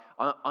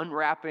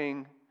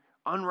unwrapping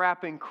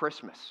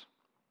Christmas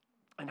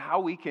and how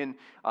we can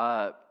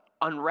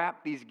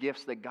unwrap these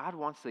gifts that God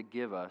wants to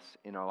give us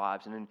in our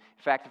lives. And in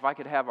fact, if I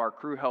could have our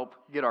crew help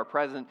get our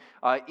present,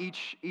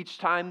 each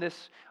time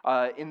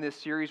in this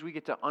series, we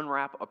get to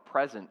unwrap a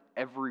present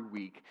every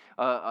week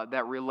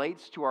that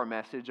relates to our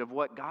message of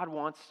what God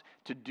wants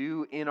to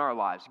do in our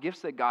lives,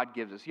 gifts that God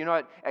gives us. You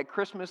know, at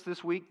Christmas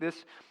this week,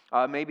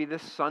 maybe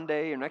this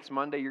Sunday or next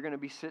Monday, you're going to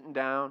be sitting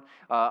down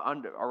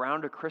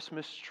around a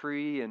Christmas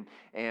tree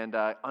and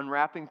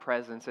unwrapping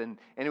presents, and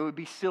it would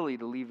be silly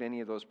to leave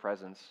any of those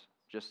presents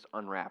just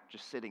unwrapped,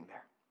 just sitting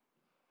there.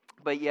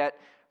 But yet,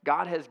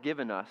 God has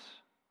given us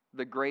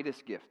the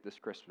greatest gift this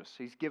Christmas.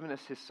 He's given us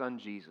His Son,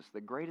 Jesus,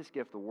 the greatest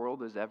gift the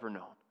world has ever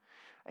known.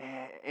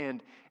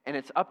 And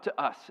it's up to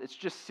us. It's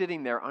just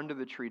sitting there under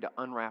the tree to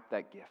unwrap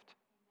that gift.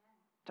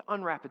 To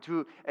unwrap it,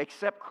 to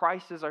accept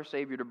Christ as our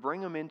Savior, to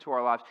bring Him into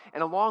our lives.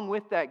 And along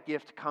with that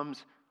gift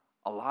comes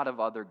a lot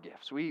of other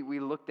gifts. We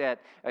looked at,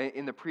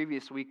 in the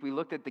previous week, we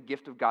looked at the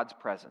gift of God's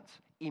presence,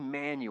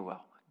 Emmanuel.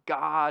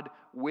 God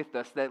with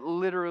us, that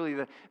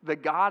literally the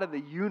God of the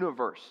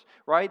universe,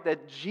 right?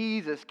 That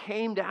Jesus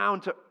came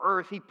down to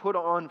earth. He put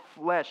on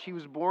flesh. He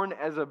was born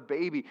as a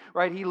baby,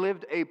 right? He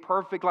lived a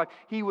perfect life.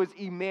 He was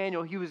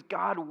Emmanuel. He was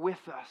God with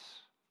us.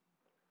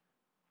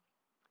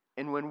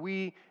 And when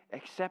we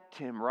accept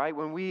Him, right?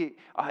 When we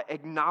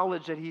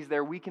acknowledge that He's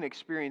there, we can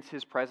experience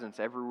His presence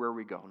everywhere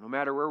we go. No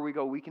matter where we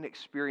go, we can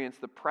experience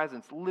the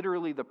presence,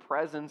 literally the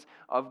presence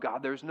of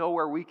God. There's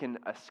nowhere we can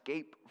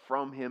escape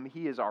from Him.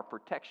 He is our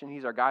protection.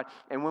 He's our God.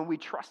 And when we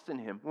trust in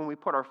Him, when we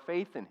put our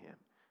faith in Him,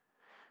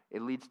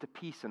 it leads to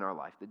peace in our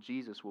life, that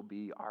Jesus will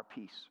be our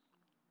peace.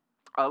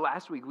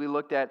 Last week, we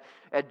looked at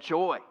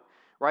joy,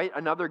 right?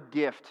 Another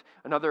gift,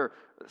 another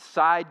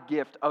side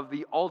gift of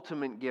the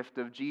ultimate gift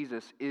of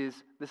Jesus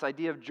is this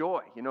idea of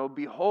joy. You know,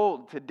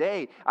 behold,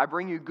 today I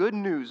bring you good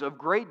news of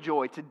great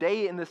joy.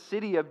 Today in the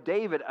city of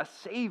David, a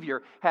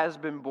Savior has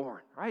been born,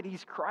 right?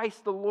 He's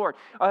Christ the Lord.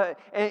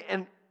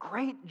 And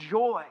great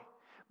joy.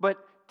 But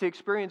to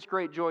experience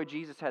great joy,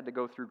 Jesus had to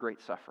go through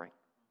great suffering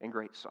and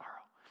great sorrow.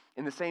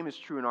 And the same is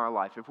true in our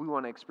life. If we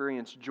want to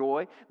experience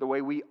joy, the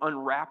way we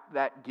unwrap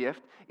that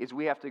gift is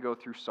we have to go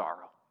through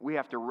sorrow. We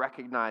have to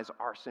recognize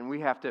our sin. We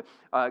have to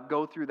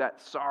go through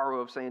that sorrow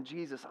of saying,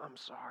 Jesus, I'm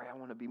sorry. I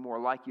want to be more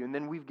like you. And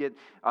then we get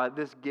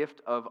this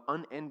gift of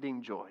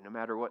unending joy. No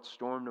matter what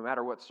storm, no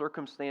matter what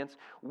circumstance,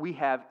 we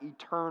have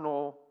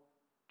eternal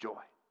joy.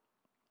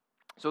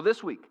 So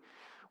this week,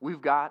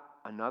 we've got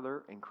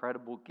another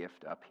incredible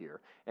gift up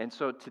here. And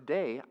so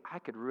today, I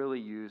could really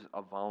use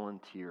a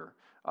volunteer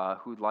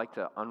who'd like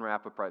to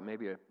unwrap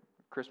maybe a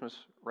Christmas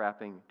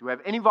wrapping. Do we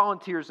have any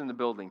volunteers in the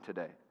building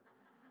today?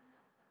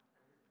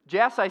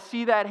 Jess, I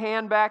see that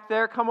hand back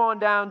there. Come on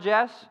down,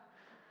 Jess.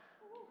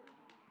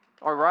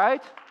 All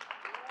right.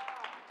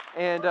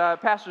 And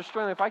Pastor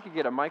Sterling, if I could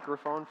get a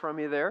microphone from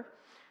you there.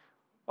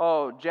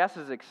 Oh, Jess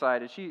is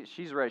excited.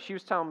 She's ready. She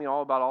was telling me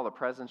all about all the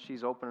presents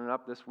she's opening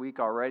up this week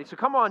already. So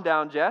come on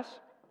down, Jess.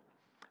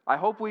 I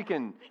hope you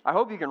can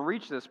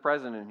reach this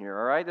present in here,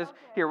 all right?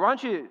 Here, why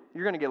don't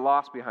you're going to get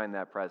lost behind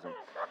that present.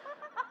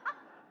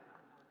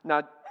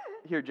 Now,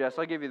 here, Jess,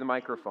 I'll give you the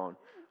microphone.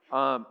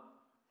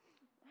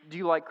 Do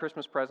you like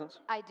Christmas presents?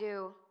 I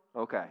do.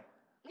 Okay.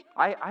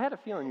 I had a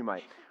feeling you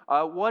might.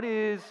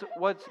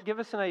 Give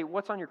us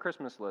what's on your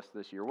Christmas list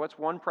this year? What's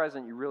one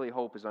present you really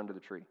hope is under the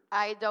tree?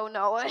 I don't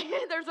know.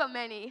 There's so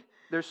many.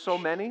 There's so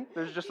many?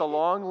 There's just a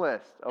long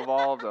list of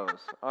all of those.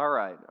 All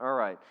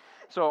right.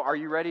 So are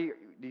you ready?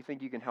 Do you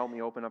think you can help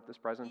me open up this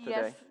present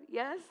today?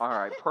 Yes. All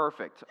right,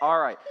 perfect. All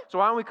right. So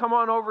why don't we come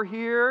on over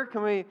here?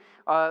 Can we,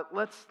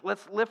 let's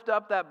lift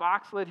up that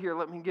box lid here.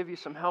 Let me give you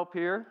some help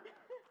here.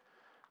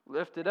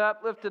 Lift it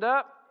up.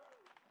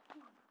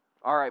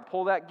 All right,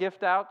 pull that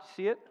gift out.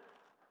 See it?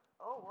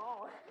 Oh,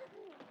 whoa.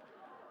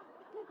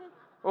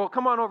 Well,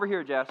 come on over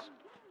here, Jess.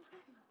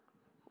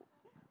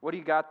 What do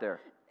you got there?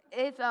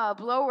 It's a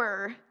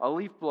blower. A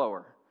leaf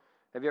blower.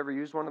 Have you ever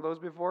used one of those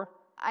before?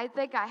 I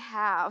think I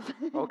have.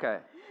 Okay.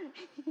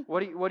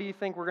 What do you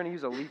think we're going to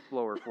use a leaf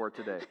blower for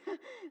today?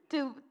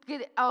 To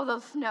get all the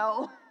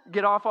snow.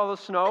 Get off all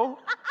the snow?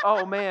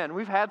 Oh, man,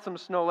 we've had some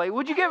snow lately.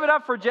 Would you give it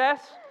up for Jess?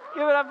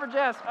 Give it up for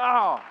Jess.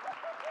 Oh.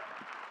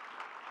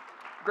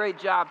 Great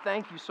job.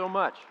 Thank you so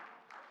much.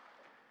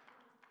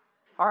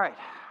 All right.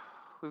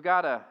 We've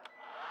got a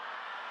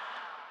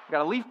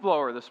leaf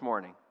blower this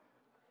morning.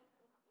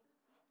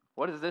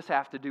 What does this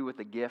have to do with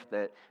the gift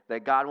that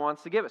God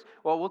wants to give us?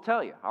 Well, we'll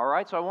tell you, all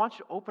right? So I want you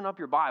to open up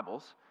your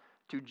Bibles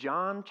to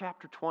John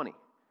chapter 20.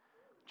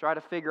 Try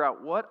to figure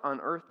out what on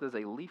earth does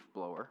a leaf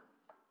blower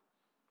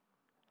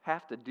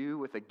have to do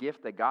with a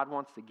gift that God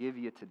wants to give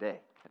you today,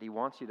 that He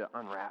wants you to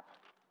unwrap.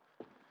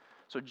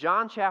 So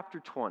John chapter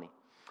 20.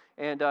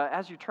 And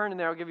as you turn in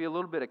there, I'll give you a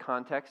little bit of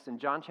context. In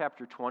John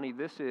chapter 20,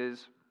 this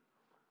is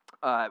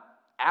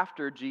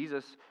after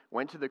Jesus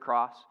went to the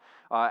cross,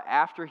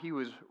 after He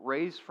was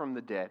raised from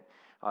the dead.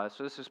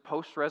 So this is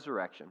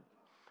post-resurrection.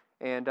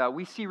 And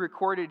we see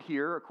recorded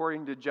here,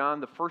 according to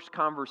John, the first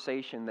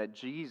conversation that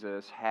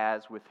Jesus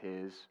has with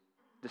His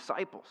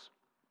disciples.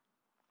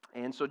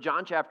 And so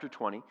John chapter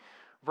 20,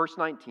 verse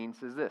 19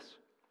 says this.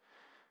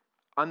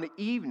 On the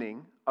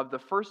evening of the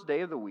first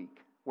day of the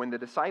week, when the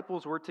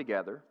disciples were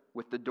together,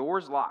 with the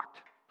doors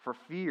locked for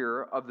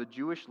fear of the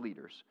Jewish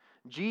leaders,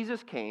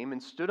 Jesus came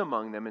and stood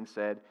among them and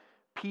said,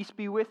 "Peace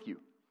be with you."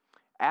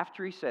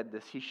 After he said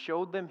this, he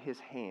showed them his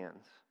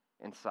hands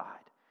and side.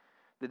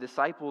 The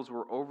disciples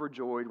were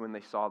overjoyed when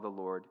they saw the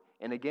Lord.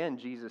 And again,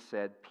 Jesus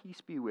said,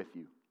 "Peace be with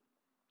you.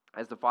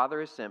 As the Father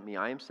has sent me,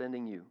 I am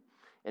sending you."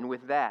 And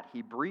with that,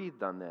 he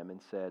breathed on them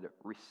and said,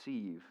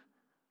 "Receive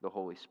the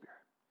Holy Spirit."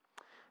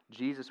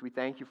 Jesus, we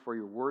thank you for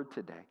your word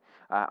today.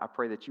 I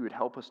pray that you would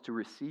help us to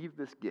receive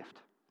this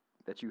gift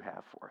that you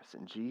have for us.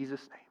 In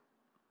Jesus'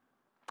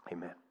 name,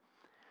 amen.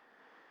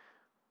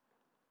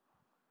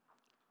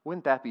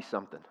 Wouldn't that be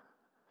something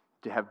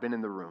to have been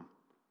in the room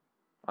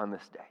on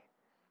this day?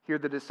 Here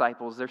the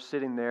disciples, they're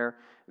sitting there,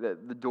 the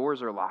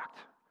doors are locked.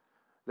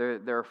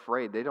 They're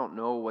afraid. They don't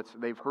know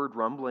they've heard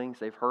rumblings.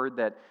 They've heard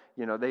that,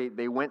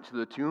 they went to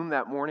the tomb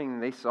that morning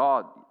and they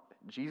saw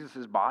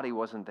Jesus' body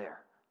wasn't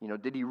there.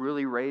 Did he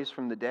really raise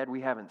from the dead? We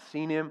haven't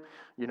seen him.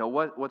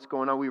 What's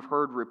going on? We've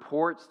heard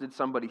reports. Did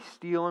somebody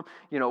steal him?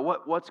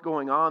 What's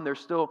going on? They're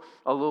still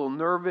a little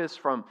nervous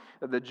from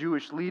the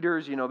Jewish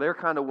leaders. They're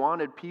kind of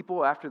wanted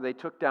people after they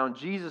took down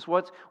Jesus.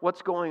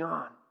 What's going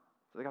on?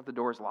 So they got the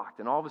doors locked.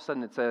 And all of a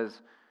sudden it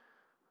says,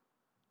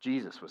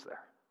 Jesus was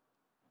there.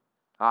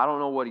 I don't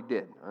know what he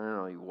did. I don't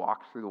know, he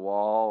walked through the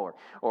wall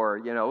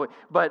or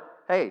but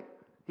hey,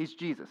 he's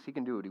Jesus. He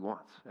can do what he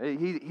wants.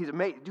 He's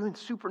amazing, doing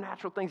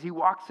supernatural things. He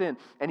walks in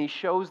and he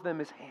shows them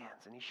his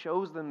hands and he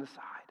shows them the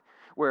side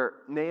where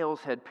nails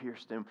had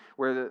pierced him,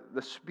 where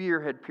the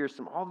spear had pierced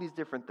him, all these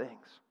different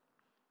things.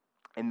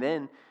 And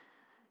then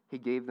he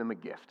gave them a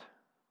gift.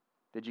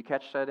 Did you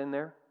catch that in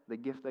there? The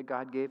gift that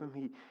God gave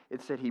him?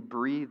 It said he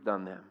breathed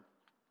on them.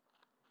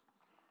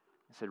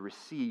 It said,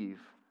 "Receive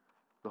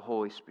the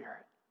Holy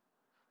Spirit."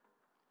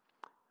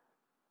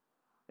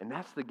 And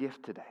that's the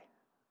gift today.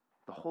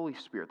 The Holy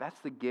Spirit.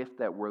 That's the gift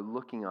that we're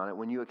looking on it.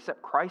 When you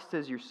accept Christ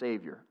as your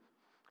Savior,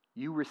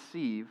 you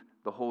receive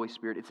the Holy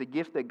Spirit. It's a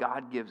gift that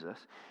God gives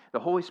us. The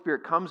Holy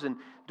Spirit comes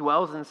and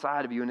dwells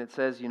inside of you, and it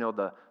says,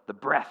 the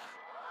breath.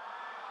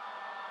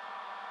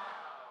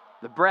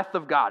 The breath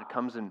of God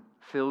comes and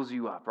fills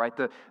you up, right?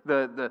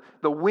 The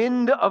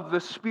wind of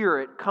the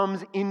Spirit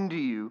comes into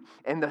you,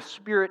 and the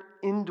Spirit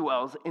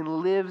indwells and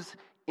lives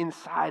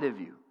inside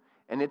of you.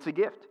 And it's a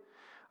gift.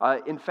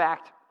 In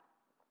fact,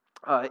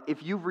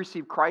 if you've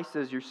received Christ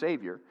as your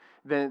Savior,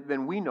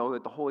 then we know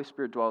that the Holy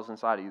Spirit dwells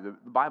inside of you.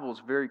 The Bible is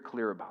very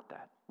clear about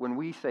that. When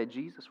we say,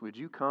 "Jesus, would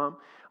you come?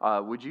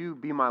 Would you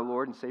be my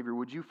Lord and Savior?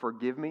 Would you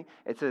forgive me?"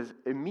 It says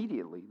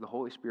immediately the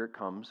Holy Spirit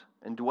comes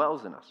and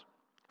dwells in us.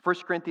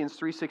 1 Corinthians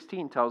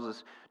 3:16 tells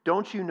us,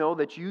 "Don't you know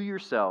that you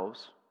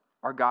yourselves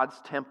are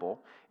God's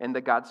temple and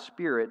that God's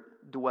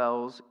Spirit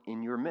dwells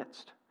in your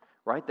midst?"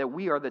 Right? That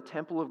we are the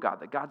temple of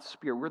God, that God's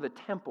Spirit, we're the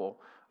temple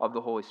of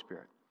the Holy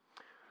Spirit.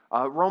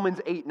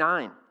 Romans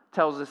 8:9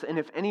 tells us, "And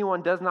if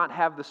anyone does not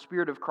have the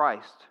Spirit of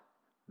Christ,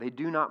 they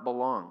do not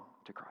belong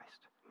to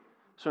Christ."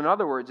 So in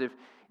other words,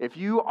 if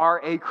you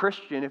are a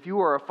Christian, if you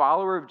are a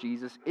follower of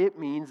Jesus, it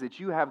means that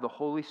you have the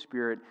Holy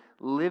Spirit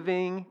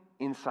living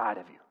inside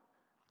of you.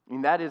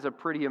 And that is a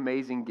pretty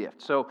amazing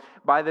gift. So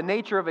by the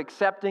nature of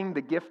accepting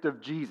the gift of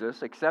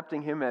Jesus,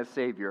 accepting Him as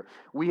Savior,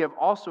 we have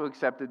also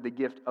accepted the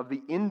gift of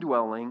the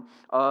indwelling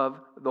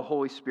of the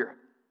Holy Spirit.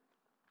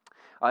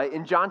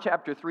 In John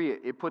chapter 3,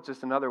 it puts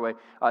us another way.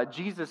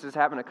 Jesus is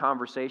having a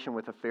conversation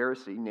with a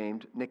Pharisee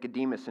named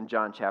Nicodemus in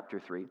John chapter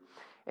 3.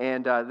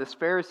 And this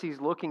Pharisee is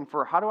looking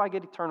for, how do I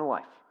get eternal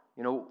life?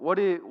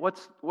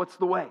 What's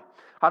the way?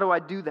 How do I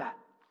do that?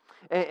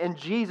 And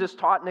Jesus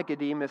taught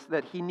Nicodemus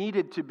that he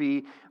needed to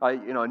be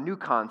a new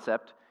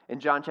concept. In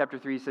John chapter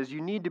 3, he says,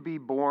 you need to be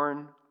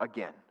born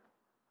again.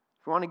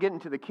 If you want to get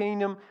into the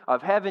kingdom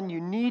of heaven,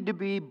 you need to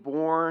be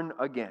born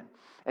again.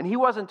 And he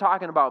wasn't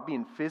talking about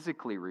being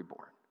physically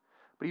reborn,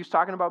 but he was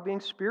talking about being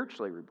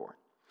spiritually reborn.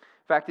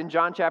 In fact, in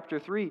John chapter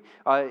 3,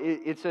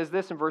 it says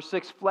this in verse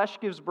 6, "Flesh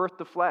gives birth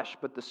to flesh,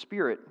 but the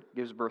Spirit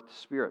gives birth to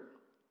spirit.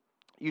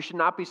 You should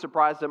not be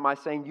surprised at my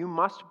saying, you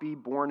must be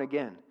born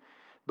again.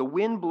 The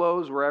wind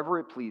blows wherever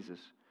it pleases.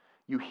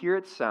 You hear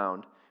its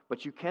sound,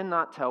 but you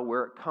cannot tell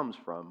where it comes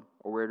from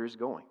or where it is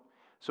going.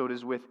 So it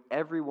is with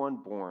everyone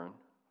born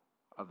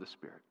of the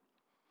Spirit."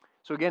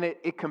 So again,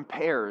 it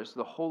compares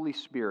the Holy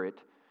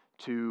Spirit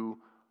to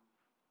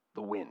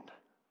the wind.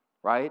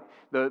 Right?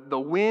 The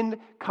wind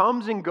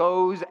comes and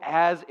goes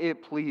as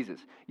it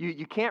pleases.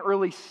 You can't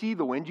really see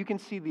the wind. You can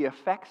see the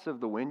effects of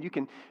the wind. You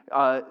can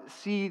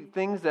see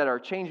things that are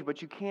changing,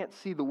 but you can't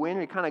see the wind.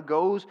 It kind of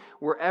goes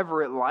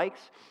wherever it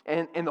likes.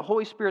 And the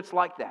Holy Spirit's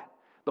like that.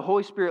 The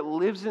Holy Spirit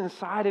lives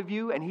inside of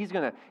you, and He's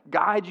going to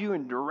guide you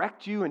and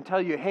direct you and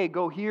tell you, hey,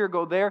 go here,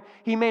 go there.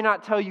 He may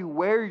not tell you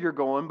where you're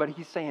going, but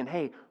He's saying,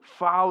 hey,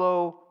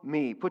 follow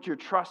me. Put your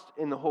trust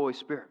in the Holy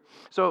Spirit.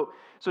 So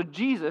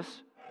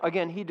Jesus,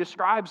 again, He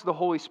describes the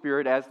Holy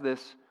Spirit as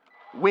this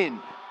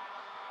wind,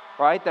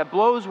 right, that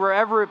blows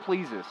wherever it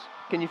pleases.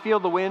 Can you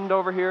feel the wind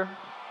over here?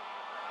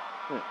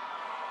 A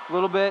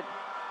little bit.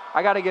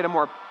 I got to get a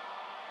more.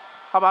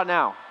 How about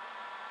now?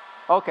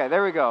 Okay,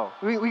 there we go.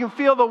 We can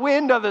feel the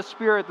wind of the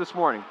Spirit this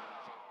morning.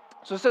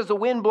 So it says the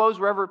wind blows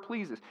wherever it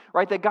pleases,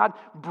 right? That God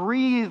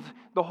breathed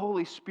the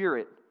Holy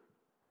Spirit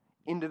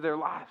into their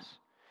lives.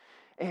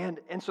 And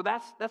so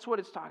that's what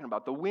it's talking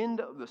about. The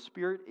wind of the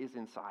Spirit is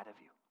inside of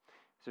you.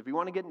 So if you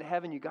want to get into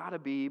heaven, you got to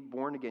be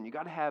born again. You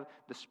got to have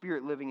the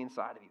Spirit living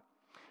inside of you.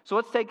 So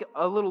let's take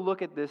a little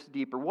look at this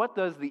deeper. What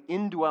does the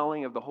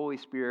indwelling of the Holy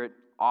Spirit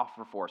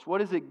offer for us?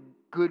 What is it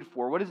good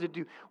for? What does it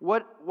do?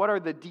 What are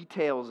the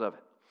details of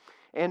it?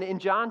 And in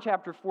John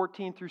chapter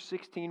 14 through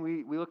 16,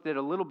 we looked at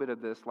a little bit of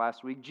this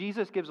last week.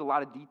 Jesus gives a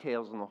lot of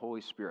details on the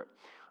Holy Spirit.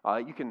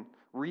 You can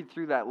read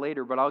through that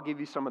later, but I'll give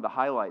you some of the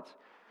highlights.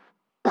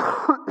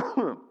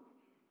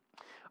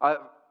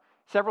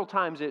 Several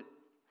times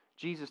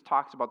Jesus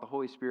talks about the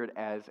Holy Spirit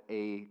as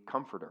a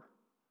comforter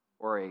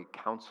or a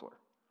counselor.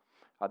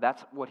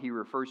 That's what he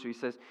refers to. He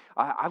says,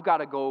 I've got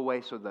to go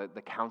away so that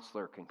the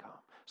counselor can come,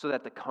 so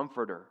that the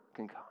comforter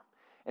can come.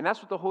 And that's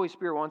what the Holy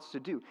Spirit wants to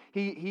do.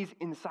 He's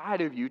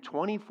inside of you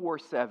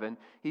 24/7.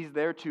 He's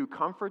there to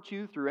comfort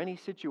you through any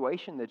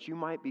situation that you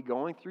might be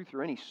going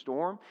through any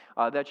storm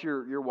that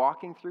you're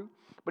walking through.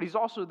 But he's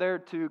also there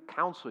to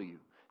counsel you,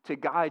 to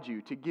guide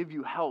you, to give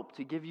you help,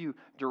 to give you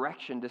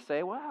direction, to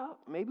say, well,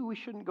 maybe we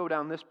shouldn't go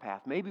down this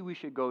path. Maybe we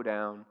should go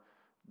down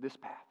this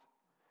path.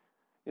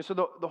 And so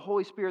the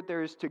Holy Spirit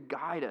there is to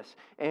guide us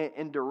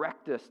and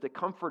direct us, to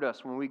comfort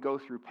us when we go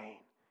through pain.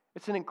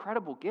 It's an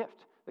incredible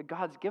gift that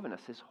God's given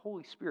us. His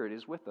Holy Spirit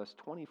is with us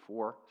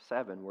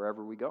 24/7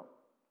 wherever we go.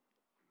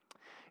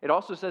 It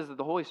also says that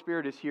the Holy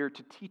Spirit is here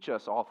to teach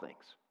us all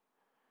things.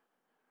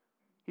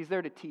 He's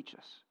there to teach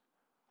us,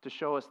 to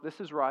show us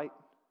this is right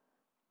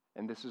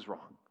and this is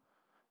wrong.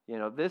 You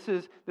know, this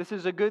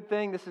is a good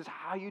thing. This is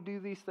how you do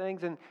these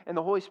things. And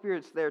the Holy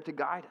Spirit's there to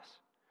guide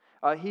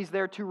us. He's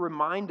there to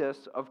remind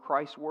us of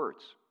Christ's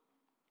words.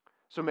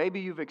 So maybe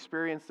you've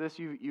experienced this,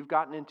 you've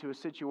gotten into a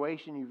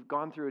situation, you've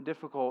gone through a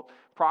difficult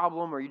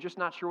problem, or you're just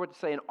not sure what to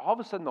say, and all of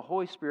a sudden the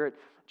Holy Spirit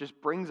just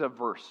brings a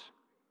verse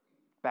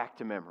back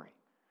to memory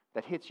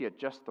that hits you at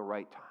just the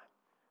right time.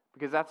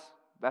 Because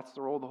that's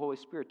the role of the Holy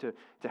Spirit,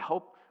 to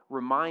help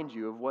remind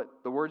you of what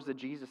the words that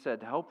Jesus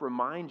said, to help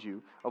remind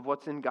you of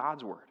what's in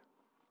God's Word.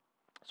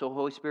 So the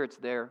Holy Spirit's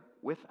there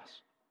with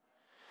us.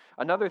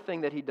 Another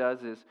thing that he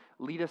does is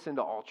lead us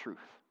into all truth.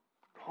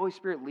 The Holy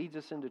Spirit leads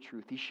us into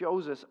truth. He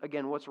shows us,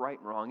 again, what's right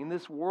and wrong. In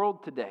this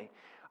world today,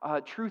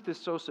 truth is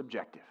so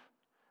subjective.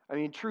 I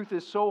mean, truth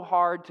is so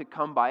hard to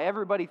come by.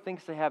 Everybody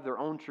thinks they have their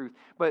own truth.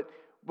 But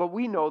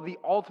we know the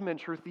ultimate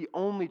truth, the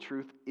only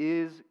truth,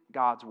 is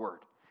God's Word.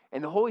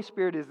 And the Holy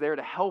Spirit is there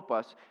to help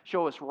us,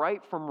 show us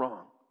right from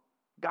wrong,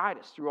 guide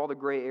us through all the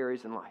gray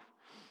areas in life.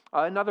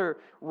 Another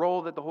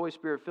role that the Holy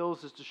Spirit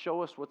fills is to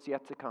show us what's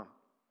yet to come.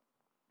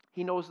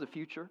 He knows the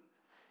future.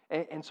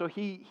 And so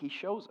he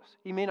shows us.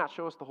 He may not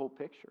show us the whole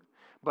picture,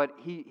 but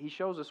he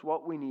shows us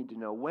what we need to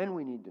know, when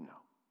we need to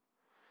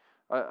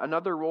know.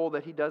 Another role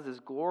that he does is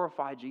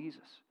glorify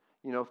Jesus,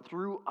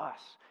 through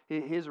us.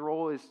 His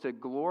role is to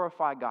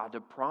glorify God,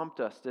 to prompt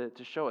us,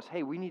 to show us,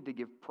 hey, we need to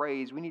give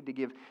praise. We need to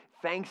give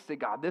thanks to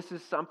God. This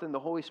is something the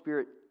Holy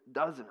Spirit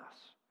does in us.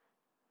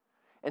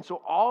 And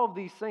so all of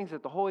these things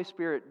that the Holy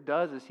Spirit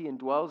does as he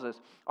indwells us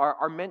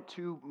are meant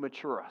to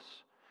mature us,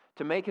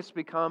 to make us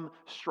become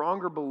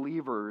stronger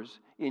believers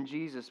in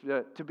Jesus,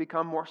 to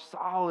become more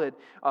solid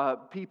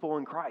people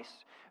in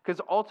Christ.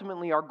 Because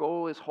ultimately our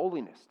goal is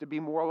holiness, to be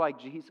more like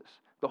Jesus.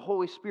 The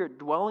Holy Spirit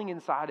dwelling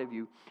inside of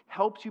you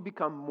helps you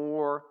become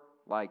more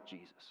like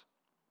Jesus.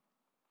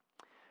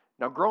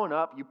 Now, growing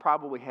up, you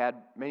probably had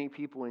many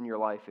people in your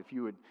life, if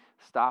you would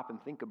stop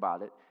and think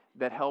about it,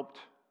 that helped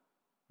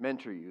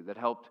mentor you, that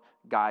helped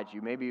guide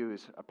you. Maybe it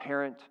was a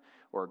parent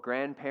or a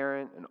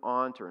grandparent, an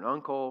aunt or an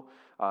uncle,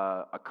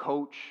 a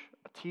coach,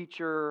 a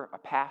teacher, a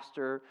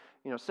pastor,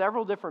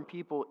 several different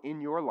people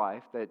in your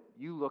life that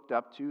you looked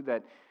up to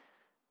that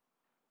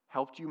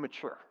helped you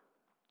mature,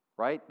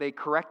 right? They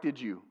corrected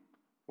you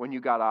when you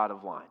got out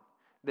of line.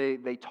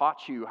 They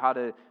taught you how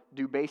to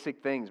do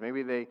basic things.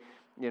 Maybe they,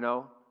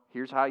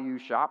 here's how you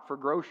shop for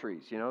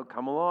groceries,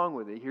 come along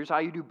with it. Here's how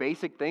you do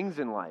basic things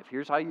in life.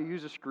 Here's how you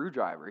use a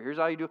screwdriver. Here's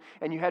how you do,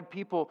 and you had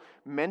people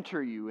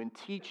mentor you and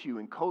teach you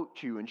and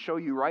coach you and show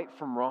you right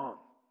from wrong.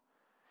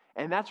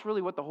 And that's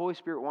really what the Holy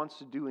Spirit wants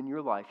to do in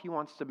your life. He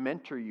wants to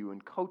mentor you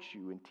and coach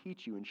you and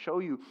teach you and show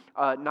you,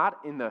 not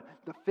in the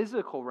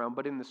physical realm,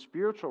 but in the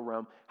spiritual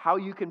realm, how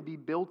you can be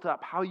built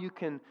up, how you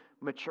can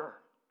mature.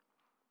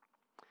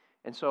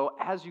 And so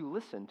as you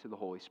listen to the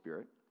Holy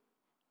Spirit,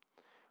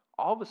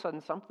 all of a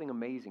sudden something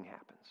amazing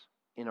happens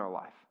in our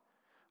life.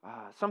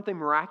 Something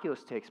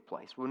miraculous takes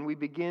place. When we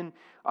begin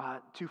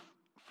to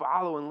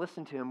follow and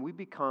listen to Him, we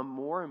become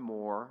more and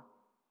more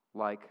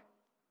like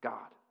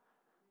God.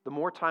 The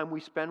more time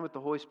we spend with the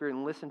Holy Spirit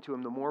and listen to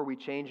Him, the more we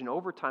change. And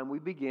over time, we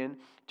begin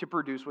to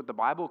produce what the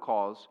Bible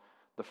calls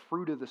the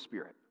fruit of the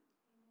Spirit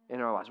in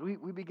our lives.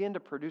 We begin to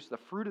produce the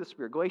fruit of the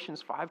Spirit.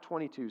 Galatians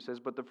 5:22 says,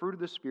 "But the fruit of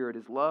the Spirit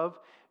is love,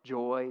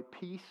 joy,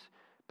 peace,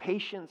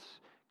 patience,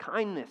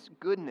 kindness,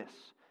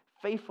 goodness,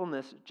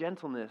 faithfulness,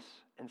 gentleness,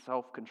 and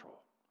self-control.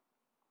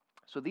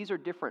 So these are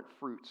different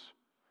fruits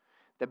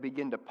that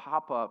begin to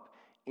pop up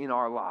in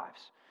our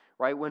lives,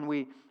 right? When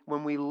we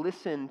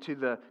listen to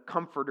the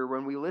comforter,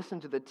 when we listen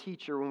to the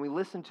teacher, when we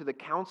listen to the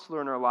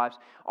counselor in our lives,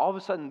 all of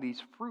a sudden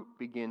these fruit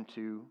begin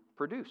to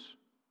produce.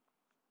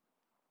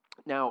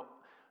 Now,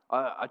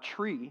 a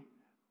tree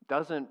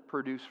doesn't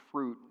produce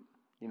fruit,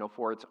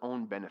 for its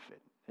own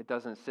benefit. It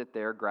doesn't sit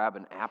there, grab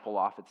an apple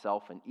off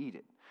itself and eat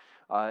it.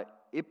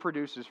 It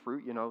produces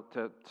fruit,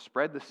 to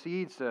spread the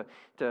seeds,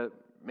 to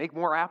make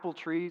more apple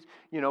trees,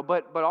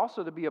 but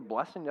also to be a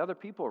blessing to other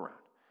people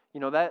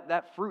around.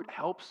 That fruit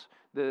helps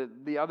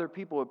the other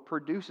people it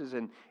produces,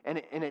 and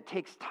it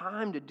takes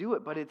time to do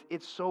it, but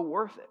it's so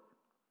worth it.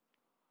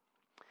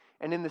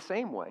 And in the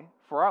same way,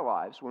 for our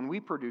lives, when we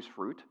produce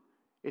fruit,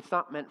 it's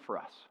not meant for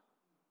us,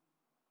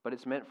 but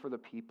it's meant for the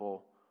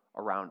people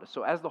around us.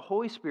 So as the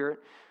Holy Spirit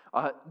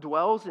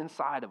dwells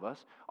inside of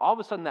us, all of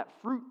a sudden that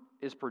fruit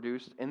is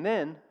produced, and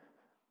then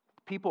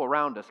people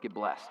around us get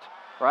blessed,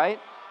 right?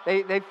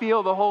 They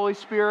feel the Holy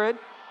Spirit.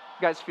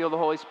 You guys feel the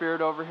Holy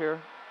Spirit over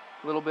here?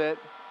 A little bit.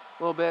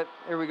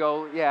 Here we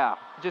go. Yeah,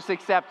 just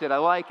accept it. I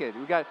like it.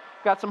 We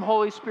got some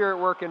Holy Spirit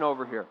working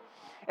over here.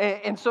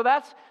 And so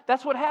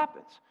that's what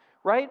happens,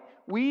 right?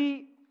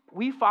 We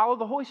follow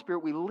the Holy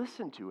Spirit. We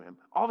listen to Him.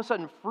 All of a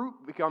sudden, fruit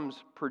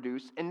becomes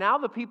produced. And now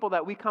the people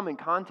that we come in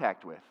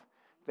contact with,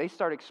 they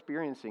start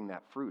experiencing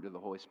that fruit of the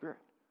Holy Spirit.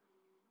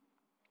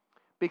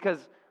 Because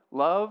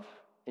love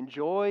and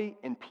joy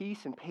and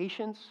peace and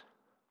patience,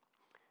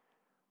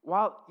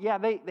 while,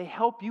 they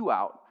help you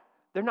out,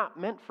 they're not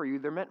meant for you.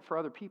 They're meant for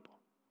other people.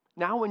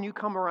 Now when you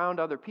come around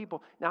other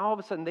people, now all of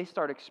a sudden they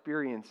start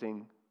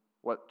experiencing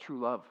what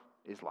true love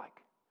is like.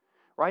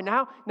 Right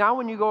now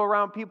when you go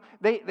around people,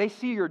 they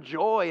see your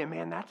joy, and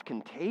man, that's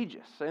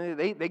contagious. And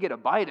they get a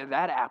bite of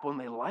that apple and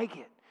they like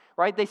it.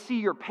 Right? They see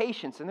your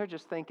patience and they're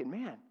just thinking,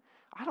 man,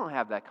 I don't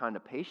have that kind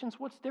of patience.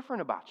 What's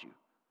different about you?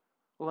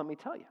 Well, let me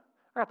tell you.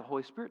 I got the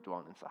Holy Spirit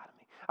dwelling inside of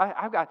me.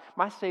 I've got,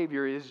 my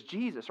Savior is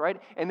Jesus, right?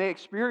 And they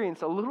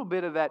experience a little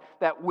bit of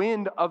that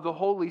wind of the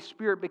Holy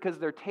Spirit because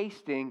they're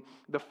tasting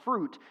the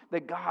fruit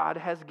that God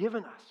has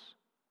given us.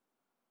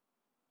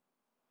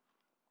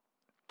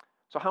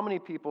 So how many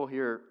people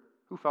here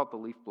who felt the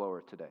leaf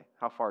blower today?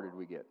 How far did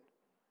we get?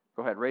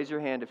 Go ahead, raise your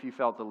hand if you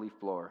felt the leaf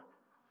blower.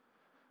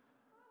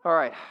 All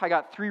right, I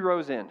got 3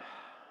 rows in.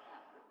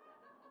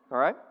 All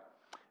right?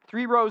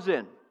 3 rows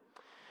in.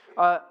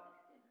 But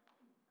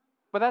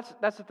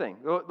that's the thing.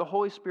 The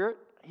Holy Spirit,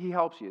 He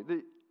helps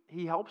you.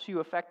 He helps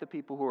you affect the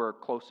people who are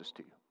closest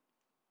to you.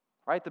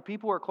 Right? The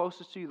people who are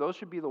closest to you, those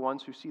should be the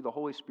ones who see the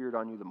Holy Spirit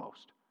on you the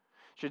most.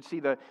 Should see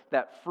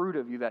that fruit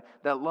of you,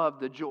 that love,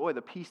 the joy,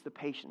 the peace, the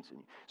patience in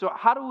you. So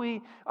how do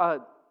we,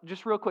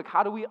 just real quick,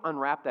 how do we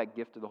unwrap that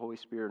gift of the Holy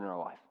Spirit in our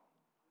life?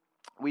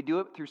 We do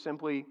it through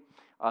simply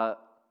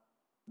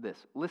this.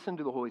 Listen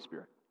to the Holy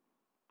Spirit.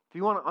 If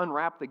you want to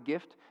unwrap the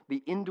gift,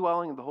 the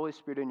indwelling of the Holy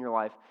Spirit in your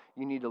life,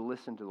 you need to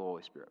listen to the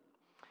Holy Spirit.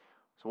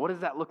 So what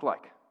does that look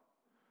like?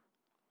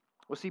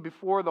 Well, see,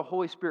 before the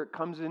Holy Spirit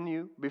comes in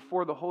you,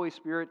 before the Holy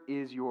Spirit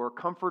is your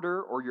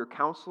comforter or your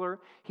counselor,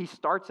 He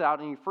starts out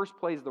and He first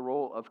plays the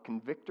role of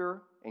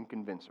convictor and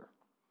convincer.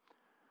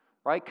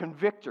 Right?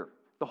 Convictor.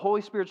 The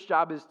Holy Spirit's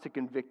job is to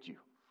convict you.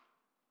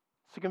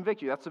 It's to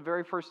convict you. That's the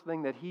very first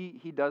thing that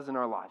He does in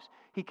our lives.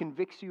 He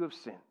convicts you of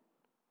sin.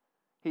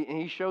 And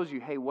He shows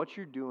you, hey, what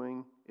you're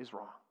doing is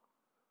wrong.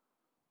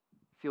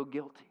 You feel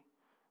guilty.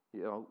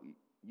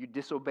 You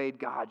disobeyed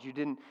God. You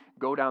didn't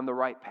go down the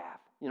right path.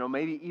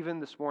 Maybe even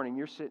this morning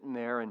you're sitting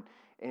there and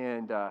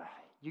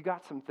you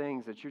got some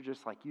things that you're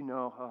just like,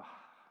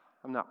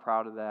 I'm not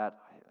proud of that.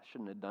 I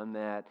shouldn't have done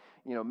that.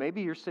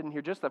 Maybe you're sitting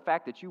here, just the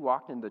fact that you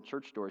walked into the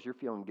church doors, you're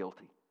feeling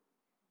guilty.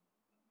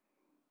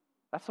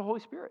 That's the Holy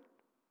Spirit.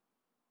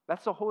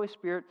 That's the Holy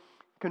Spirit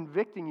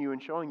convicting you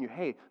and showing you,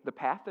 hey, the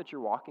path that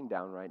you're walking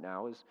down right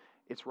now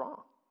it's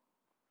wrong.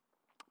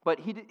 But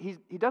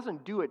he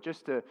doesn't do it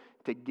just to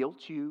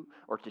guilt you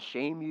or to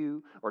shame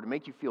you or to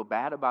make you feel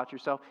bad about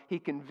yourself. He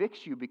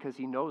convicts you because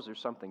He knows there's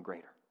something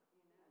greater.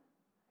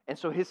 And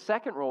so His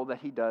second role that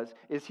He does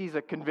is He's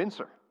a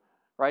convincer,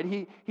 right?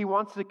 He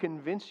wants to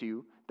convince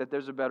you that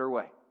there's a better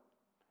way.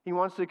 He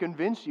wants to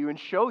convince you and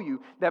show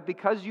you that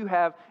because you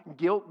have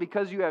guilt,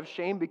 because you have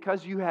shame,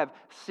 because you have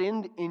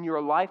sinned in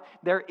your life,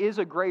 there is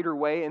a greater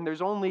way, and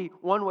there's only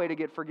one way to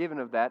get forgiven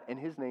of that, and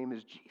His name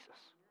is Jesus.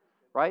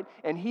 Right?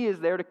 And He is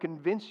there to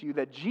convince you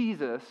that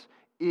Jesus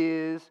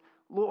is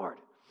Lord.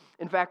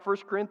 In fact, 1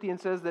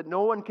 Corinthians says that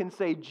no one can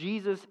say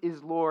Jesus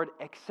is Lord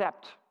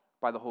except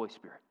by the Holy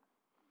Spirit.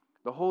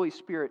 The Holy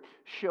Spirit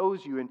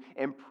shows you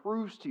and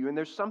proves to you, and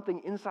there's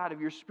something inside of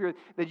your spirit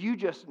that you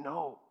just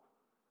know.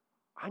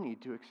 I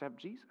need to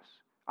accept Jesus.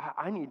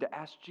 I need to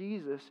ask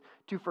Jesus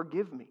to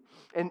forgive me.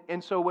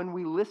 And so when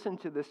we listen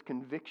to this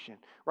conviction,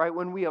 right,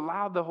 when we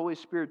allow the Holy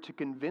Spirit to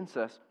convince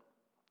us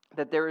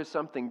that there is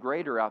something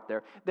greater out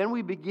there, then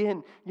we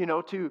begin,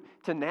 to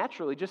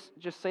naturally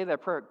just say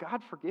that prayer,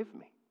 God, forgive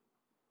me.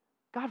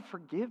 God,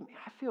 forgive me.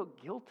 I feel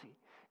guilty.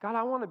 God,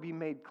 I want to be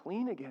made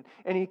clean again.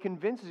 And he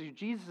convinces you,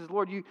 Jesus is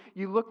Lord. You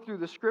look through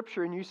the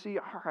scripture and you see,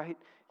 all right,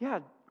 yeah,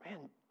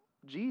 man,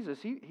 Jesus,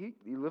 he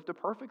lived a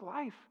perfect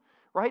life,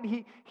 right?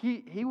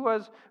 He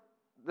was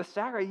the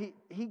sacrifice.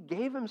 He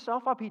gave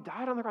himself up. He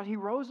died on the cross. He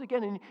rose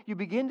again. And you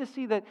begin to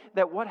see that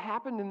what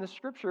happened in the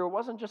scripture, it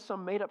wasn't just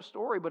some made-up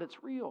story, but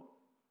it's real.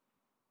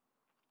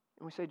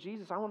 And we say,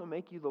 Jesus, I want to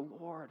make you the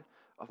Lord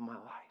of my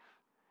life.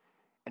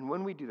 And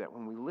when we do that,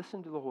 when we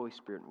listen to the Holy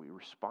Spirit and we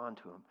respond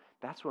to him,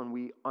 that's when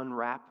we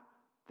unwrap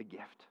the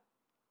gift.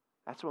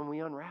 That's when we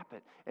unwrap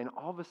it. And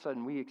all of a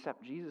sudden, we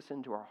accept Jesus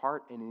into our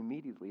heart, and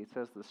immediately it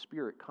says the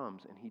Spirit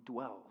comes and he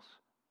dwells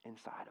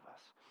inside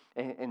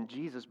of us. And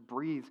Jesus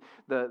breathes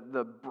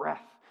the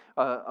breath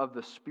of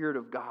the Spirit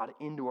of God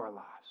into our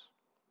lives.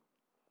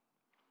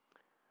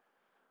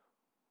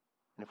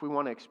 And if we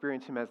want to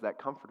experience him as that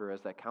comforter,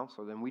 as that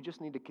counselor, then we just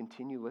need to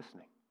continue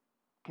listening.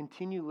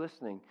 Continue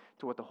listening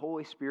to what the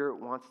Holy Spirit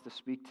wants to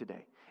speak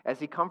today. As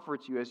he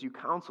comforts you, as you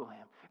counsel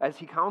him, as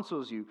he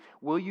counsels you,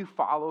 will you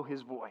follow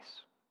his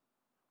voice?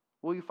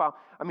 Will you follow?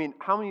 I mean,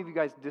 how many of you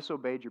guys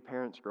disobeyed your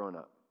parents growing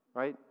up,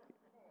 right?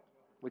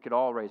 We could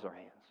all raise our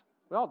hands.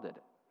 We all did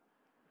it.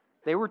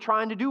 They were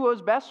trying to do what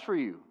was best for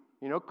you.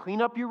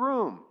 Clean up your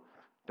room.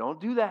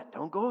 Don't do that.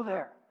 Don't go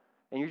there.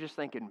 And you're just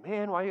thinking,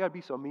 man, why you got to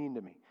be so mean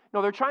to me?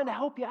 No, they're trying to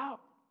help you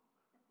out.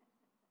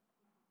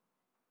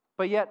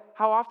 But yet,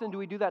 how often do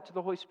we do that to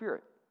the Holy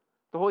Spirit?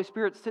 The Holy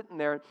Spirit's sitting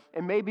there,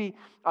 and maybe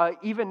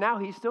even now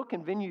he still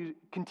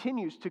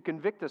continues to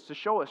convict us, to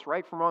show us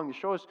right from wrong, to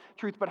show us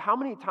truth. But how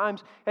many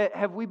times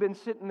have we been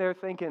sitting there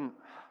thinking,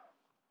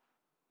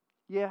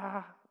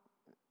 yeah,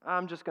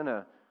 I'm just going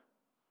to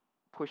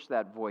push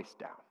that voice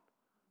down.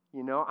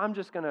 I'm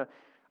just going to,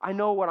 I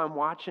know what I'm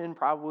watching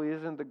probably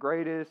isn't the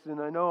greatest, and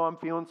I know I'm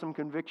feeling some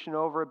conviction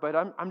over it, but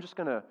I'm just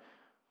going to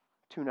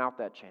tune out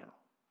that channel.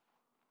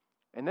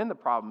 And then the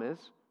problem is,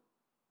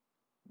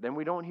 then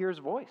we don't hear his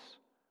voice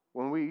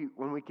when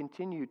we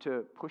continue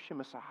to push him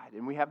aside.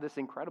 And we have this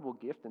incredible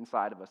gift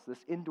inside of us, this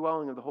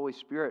indwelling of the Holy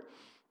Spirit,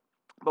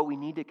 but we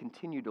need to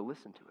continue to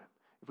listen to him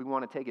if we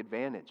want to take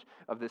advantage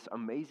of this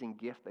amazing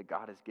gift that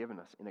God has given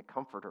us in a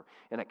comforter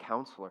and a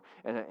counselor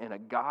and a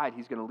guide.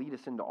 He's going to lead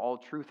us into all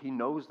truth. He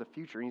knows the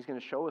future, and he's going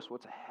to show us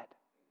what's ahead.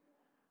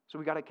 So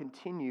we got to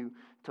continue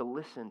to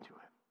listen to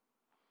him.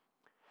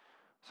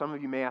 Some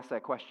of you may ask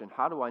that question,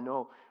 how do I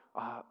know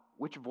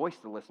which voice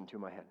to listen to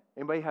in my head?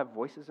 Anybody have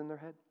voices in their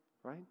head,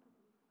 right?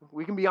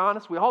 We can be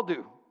honest, we all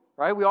do,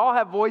 right? We all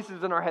have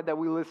voices in our head that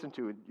we listen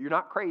to. You're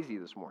not crazy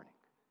this morning.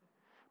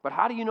 But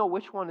how do you know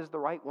which one is the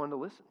right one to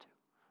listen to?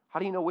 How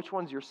do you know which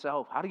one's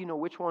yourself? How do you know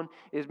which one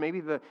is maybe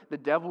the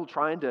devil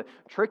trying to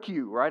trick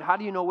you, right? How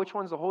do you know which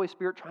one's the Holy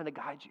Spirit trying to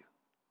guide you?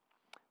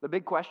 The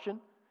big question,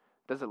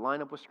 does it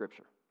line up with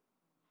Scripture?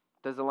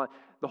 The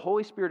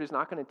Holy Spirit is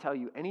not going to tell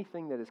you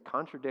anything that is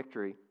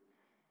contradictory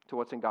to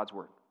what's in God's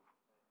Word.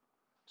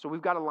 So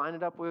we've got to line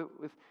it up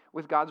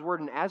with God's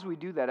Word. And as we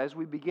do that, as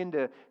we begin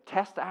to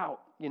test out,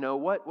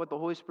 what the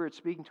Holy Spirit's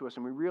speaking to us,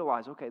 and we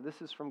realize, okay,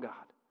 this is from God,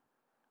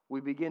 we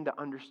begin to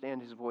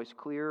understand his voice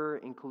clearer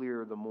and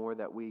clearer the more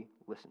that we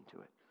listen to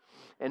it.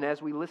 And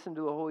as we listen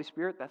to the Holy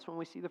Spirit, that's when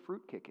we see the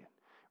fruit kick in,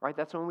 right?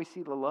 That's when we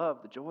see the love,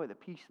 the joy, the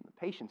peace, and the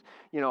patience,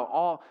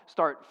 all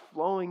start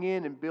flowing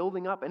in and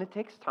building up. And it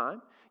takes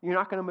time. You're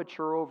not going to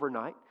mature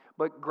overnight,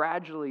 but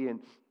gradually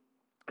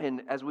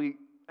and as we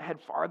head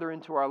farther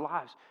into our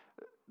lives,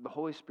 the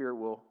Holy Spirit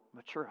will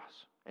mature us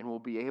and we'll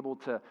be able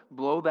to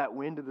blow that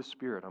wind of the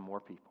Spirit on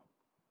more people.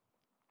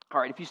 All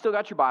right, if you still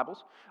got your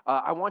Bibles,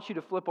 I want you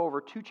to flip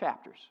over 2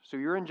 chapters. So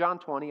you're in John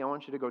 20. I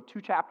want you to go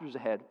 2 chapters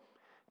ahead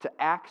to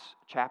Acts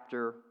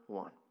chapter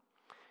 1.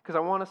 Because I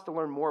want us to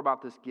learn more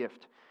about this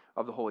gift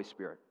of the Holy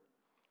Spirit.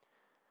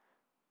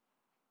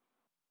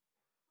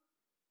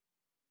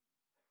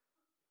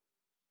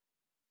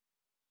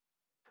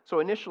 So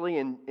initially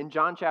in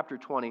John chapter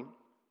 20,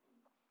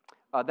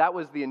 that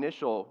was the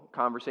initial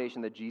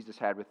conversation that Jesus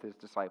had with his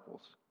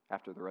disciples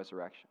after the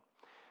resurrection.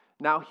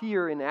 Now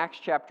here in Acts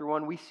chapter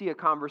 1, we see a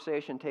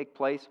conversation take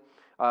place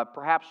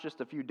perhaps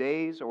just a few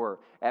days or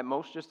at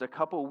most just a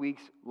couple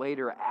weeks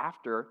later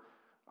after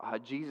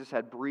Jesus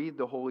had breathed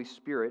the Holy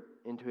Spirit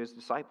into his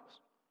disciples.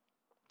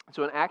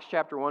 So in Acts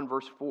chapter 1,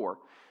 verse 4,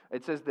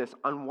 it says this,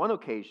 on one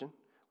occasion,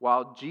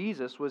 while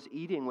Jesus was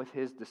eating with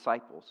his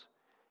disciples,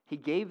 he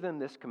gave them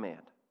this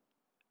command,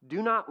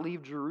 do not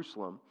leave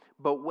Jerusalem,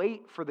 but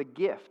wait for the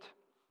gift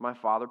my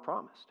Father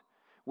promised,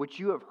 which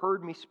you have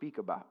heard me speak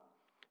about.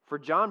 For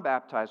John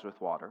baptized with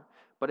water,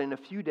 but in a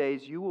few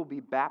days you will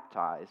be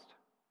baptized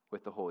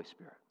with the Holy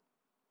Spirit.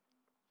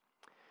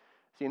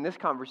 See, in this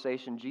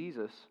conversation,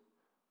 Jesus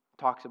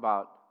talks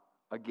about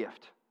a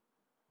gift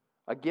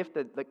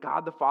that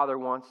God the Father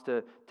wants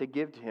to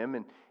give to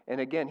him.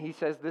 And again, he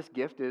says this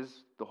gift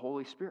is the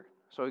Holy Spirit.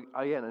 So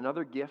again,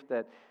 another gift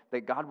that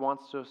God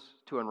wants us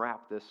to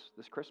unwrap this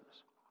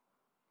Christmas.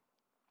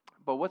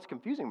 But what's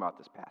confusing about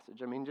this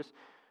passage? I mean, just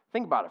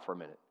think about it for a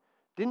minute.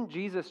 Didn't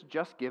Jesus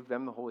just give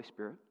them the Holy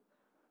Spirit?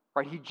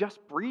 Right? He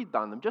just breathed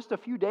on them. Just a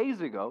few days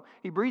ago,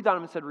 he breathed on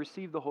them and said,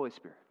 receive the Holy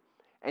Spirit.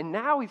 And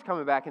now he's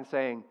coming back and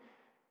saying,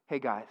 hey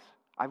guys,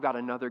 I've got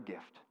another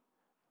gift.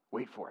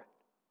 Wait for it.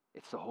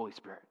 It's the Holy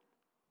Spirit.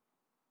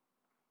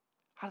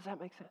 How does that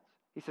make sense?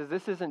 He says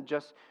this isn't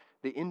just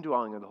the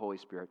indwelling of the Holy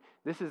Spirit.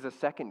 This is a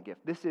second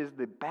gift. This is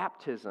the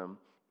baptism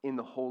in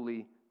the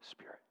Holy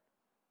Spirit.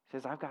 He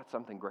says, I've got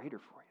something greater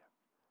for you.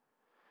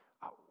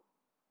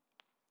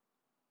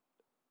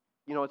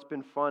 It's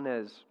been fun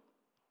as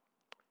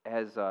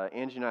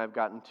Angie and I have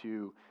gotten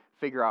to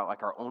figure out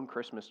like our own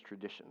Christmas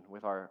tradition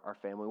with our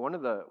family. One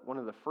of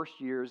the first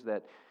years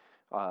that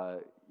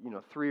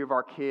three of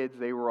our kids,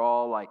 they were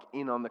all like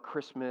in on the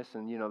Christmas,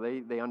 and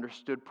they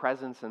understood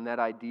presents and that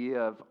idea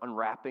of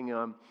unwrapping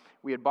them.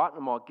 We had bought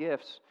them all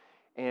gifts,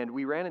 and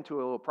we ran into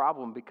a little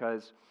problem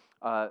because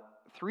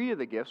three of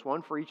the gifts,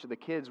 one for each of the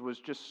kids, was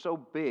just so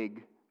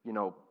big,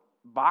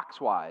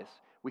 box-wise,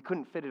 we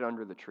couldn't fit it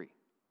under the tree.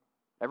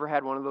 Ever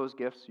had one of those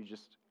gifts?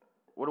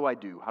 What do I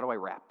do? How do I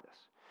wrap this?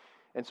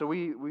 And so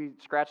we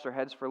scratched our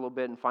heads for a little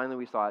bit, and finally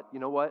we thought, you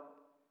know what?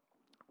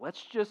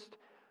 Let's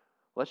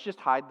just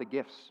hide the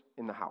gifts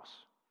in the house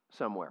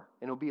somewhere,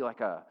 and it'll be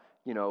like a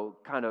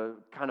kind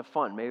of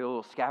fun, maybe a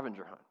little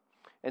scavenger hunt.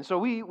 And so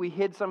we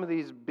hid some of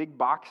these big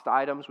boxed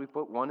items. We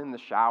put one in the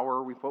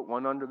shower. We put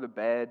one under the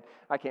bed.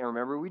 I can't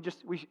remember. We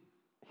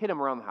hid them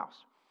around the house.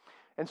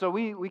 And so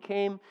we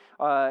came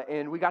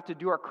and we got to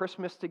do our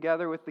Christmas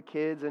together with the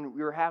kids, and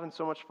we were having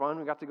so much fun.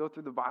 We got to go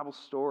through the Bible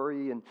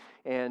story, and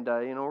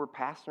we're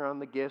passing around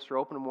the gifts. We're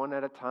opening one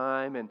at a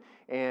time,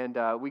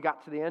 and we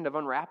got to the end of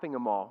unwrapping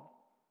them all.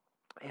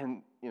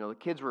 And the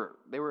kids were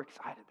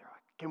excited. They're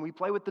like, "Can we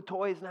play with the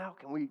toys now?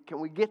 Can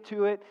we get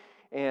to it?"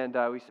 And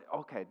we said,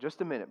 "Okay, just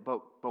a minute,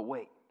 but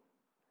wait.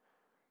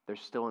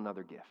 There's still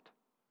another gift."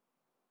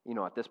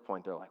 At this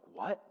point they're like,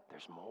 "What?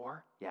 There's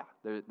more?" Yeah,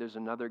 there's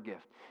another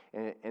gift,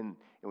 and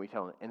we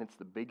tell them, and it's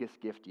the biggest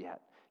gift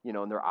yet.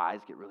 And their eyes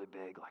get really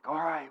big, like, "All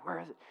right, where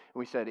is it?" And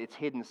we said, "It's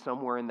hidden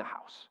somewhere in the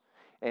house."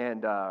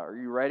 And are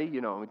you ready?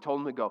 And we told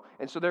them to go.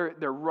 And so they're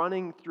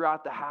running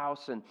throughout the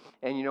house, and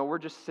we're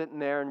just sitting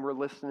there and we're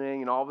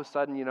listening. And all of a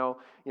sudden,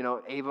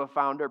 Ava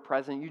found her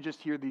present. You just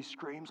hear these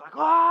screams like,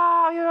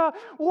 "Ah,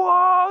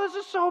 whoa, this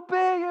is so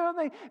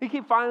big!" They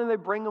keep finding. They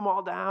bring them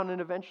all down, and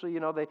eventually,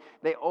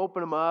 they open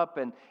them up,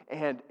 and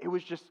it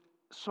was just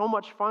so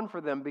much fun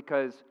for them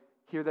because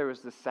here there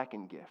was the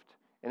second gift,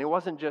 and it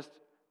wasn't just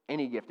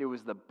any gift; it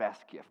was the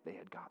best gift they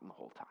had gotten the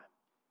whole time.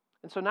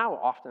 And so now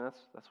often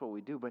that's what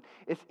we do. But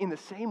it's in the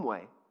same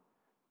way,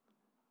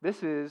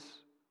 this is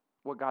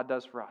what God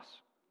does for us.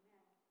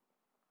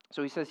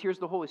 So he says, here's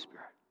the Holy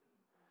Spirit.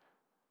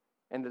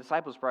 And the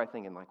disciples are probably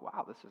thinking like,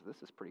 wow,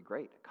 this is pretty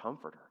great. A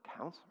comforter, a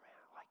counselor, man,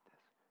 I like this.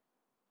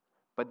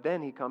 But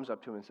then he comes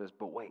up to him and says,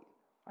 but wait,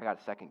 I got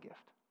a second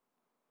gift.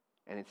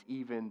 And it's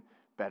even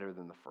better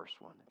than the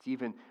first one. It's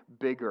even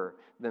bigger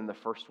than the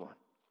first one.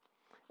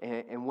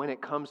 And when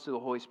it comes to the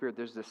Holy Spirit,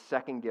 there's this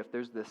second gift.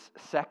 There's this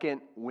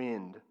second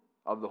wind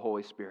of the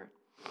Holy Spirit.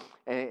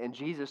 And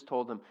Jesus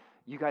told them,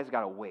 you guys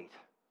got to wait.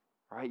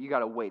 All right, you got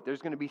to wait.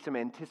 There's going to be some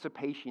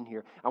anticipation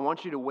here. I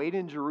want you to wait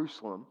in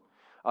Jerusalem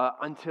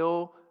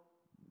until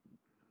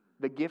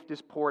the gift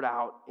is poured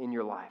out in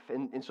your life.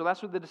 And so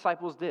that's what the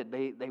disciples did.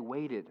 They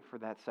waited for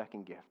that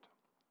second gift.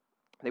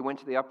 They went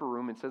to the upper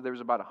room and said there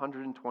was about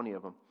 120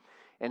 of them.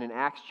 And in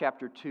Acts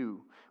chapter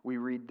 2, we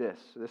read this.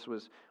 This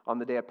was on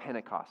the day of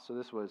Pentecost. So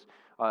this was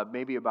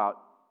maybe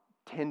about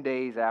 10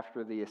 days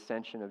after the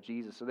ascension of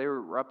Jesus. So they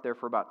were up there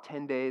for about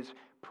 10 days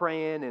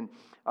praying. And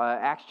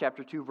Acts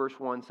chapter 2, verse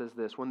 1 says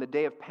this. When the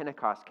day of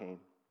Pentecost came,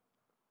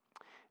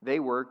 they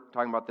were,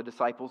 talking about the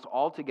disciples,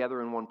 all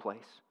together in one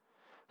place.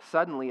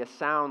 Suddenly a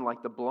sound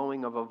like the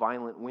blowing of a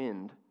violent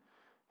wind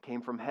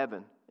came from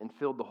heaven and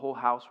filled the whole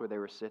house where they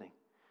were sitting.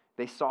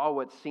 They saw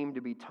what seemed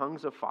to be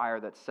tongues of fire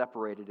that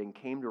separated and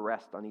came to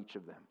rest on each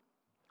of them.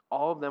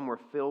 All of them were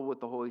filled with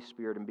the Holy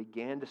Spirit and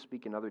began to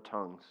speak in other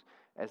tongues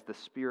as the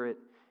Spirit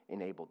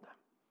enabled them.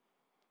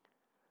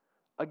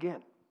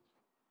 Again,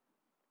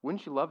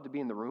 wouldn't you love to be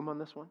in the room on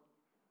this one?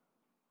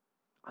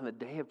 On the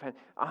day of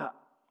Pentecost,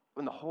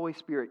 when the Holy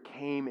Spirit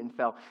came and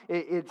fell.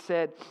 It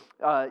said,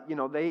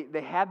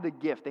 they had the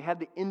gift, they had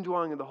the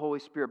indwelling of the Holy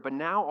Spirit, but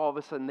now all of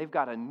a sudden they've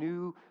got a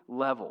new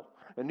level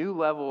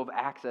of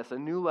access, a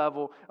new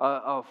level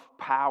of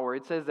power.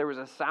 It says there was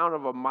a sound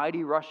of a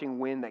mighty rushing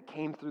wind that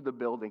came through the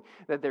building,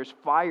 that there's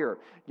fire,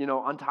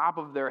 on top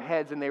of their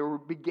heads, and they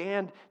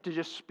began to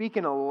just speak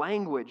in a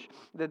language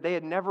that they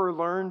had never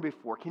learned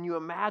before. Can you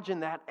imagine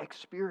that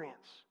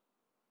experience?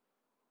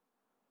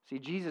 See,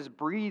 Jesus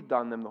breathed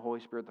on them the Holy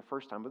Spirit the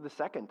first time, but the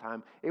second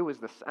time, it was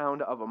the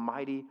sound of a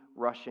mighty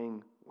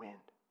rushing wind.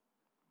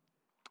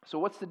 So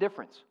what's the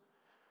difference?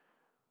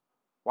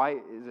 Why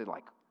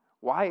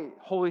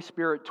Holy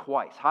Spirit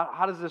twice?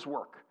 How does this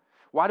work?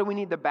 Why do we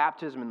need the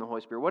baptism in the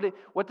Holy Spirit?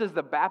 What does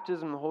the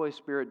baptism in the Holy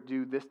Spirit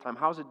do this time?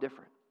 How is it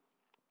different?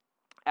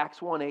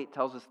 Acts 1:8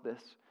 tells us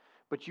this,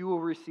 but you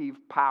will receive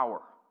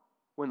power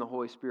when the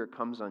Holy Spirit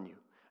comes on you,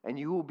 and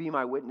you will be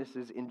my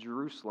witnesses in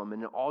Jerusalem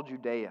and in all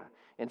Judea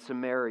and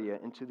Samaria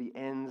and to the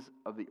ends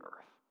of the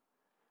earth.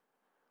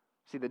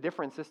 See, the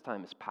difference this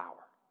time is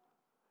power.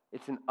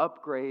 It's an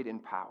upgrade in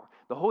power.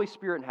 The Holy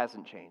Spirit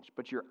hasn't changed,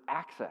 but your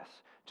access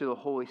to the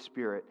Holy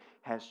Spirit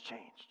has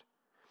changed.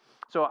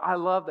 So I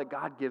love that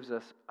God gives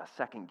us a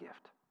second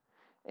gift.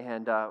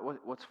 And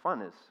what's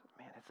fun is,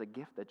 man, it's a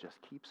gift that just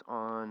keeps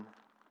on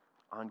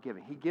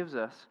giving. He gives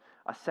us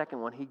a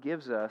second one. He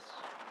gives us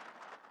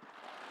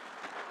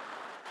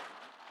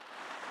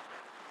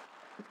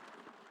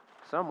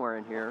somewhere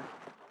in here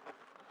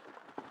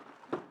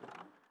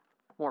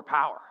more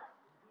power.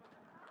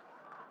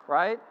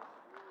 Right?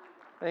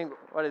 I think,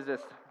 what is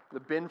this? The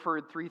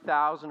Binford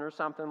 3000 or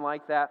something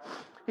like that.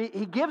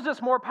 He gives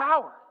us more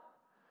power.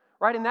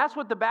 Right? And that's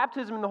what the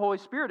baptism in the Holy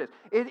Spirit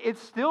is.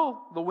 It's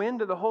still the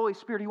wind of the Holy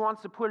Spirit. He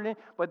wants to put it in,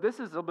 but this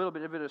is a little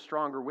bit of a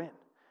stronger wind.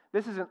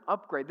 This is an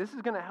upgrade. This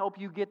is going to help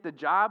you get the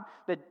job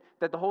that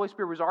the Holy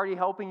Spirit was already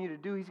helping you to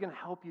do. He's going to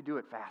help you do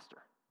it faster.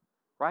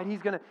 Right? He's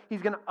going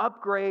to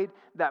upgrade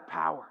that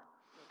power.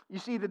 You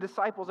see, the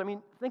disciples, I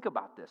mean, think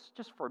about this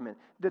just for a minute.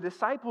 The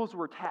disciples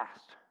were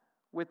tasked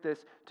with this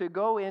to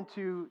go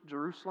into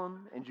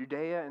Jerusalem and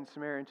Judea and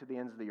Samaria and to the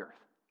ends of the earth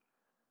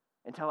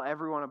and tell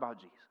everyone about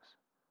Jesus,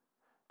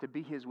 to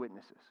be his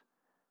witnesses.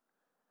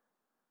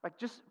 Like,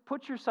 just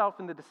put yourself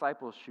in the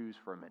disciples' shoes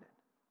for a minute.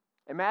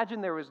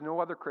 Imagine there was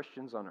no other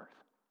Christians on earth.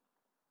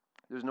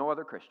 There's no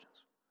other Christians,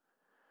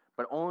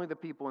 but only the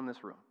people in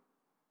this room.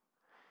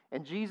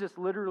 And Jesus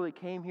literally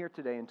came here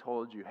today and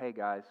told you, hey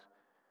guys,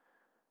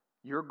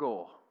 your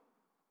goal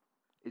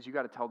is you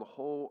got to tell the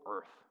whole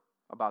earth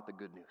about the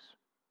good news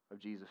of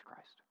Jesus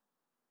Christ.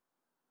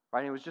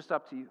 Right? And it was just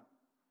up to you.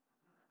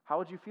 How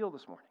would you feel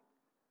this morning?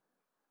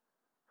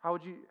 How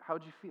would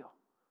you feel?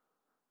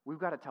 We've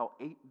got to tell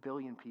 8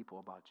 billion people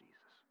about Jesus.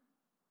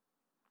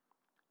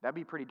 That'd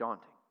be pretty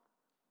daunting.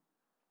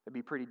 That'd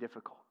be pretty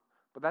difficult.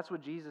 But that's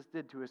what Jesus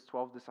did to his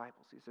 12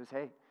 disciples. He says,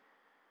 hey,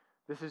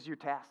 this is your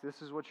task.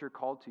 This is what you're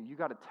called to. You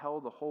got to tell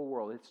the whole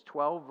world. It's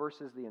 12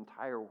 versus the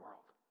entire world.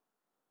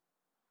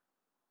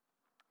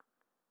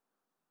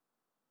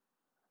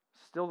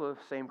 Still the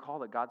same call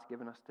that God's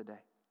given us today.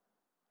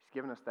 He's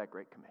given us that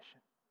great commission.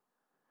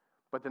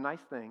 But the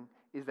nice thing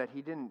is that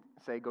he didn't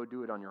say, go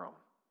do it on your own.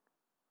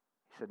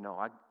 He said, no,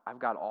 I've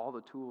got all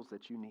the tools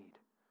that you need,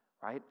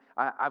 right?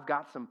 I've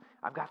got some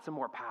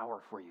more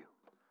power for you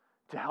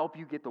to help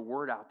you get the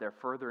word out there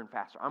further and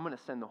faster. I'm going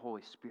to send the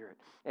Holy Spirit,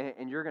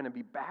 and you're going to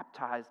be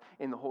baptized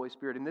in the Holy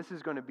Spirit, and this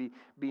is going to be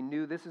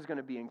new. This is going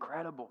to be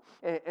incredible.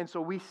 And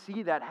so we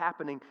see that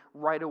happening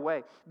right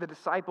away. The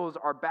disciples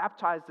are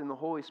baptized in the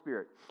Holy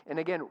Spirit. And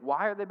again,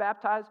 why are they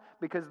baptized?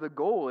 Because the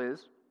goal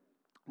is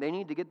they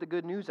need to get the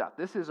good news out.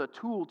 This is a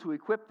tool to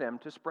equip them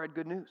to spread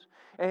good news.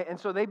 And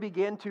so they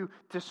begin to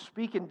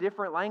speak in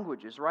different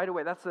languages right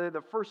away. That's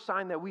the first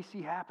sign that we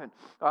see happen,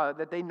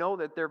 that they know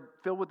that they're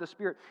filled with the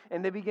Spirit.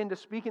 And they begin to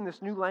speak in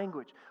this new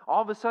language.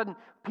 All of a sudden,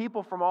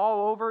 people from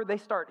all over, they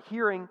start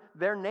hearing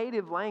their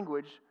native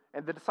language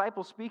and the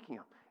disciples speaking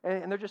them.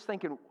 And they're just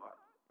thinking,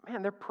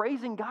 man, they're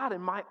praising God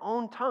in my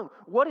own tongue.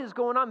 What is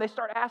going on? They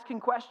start asking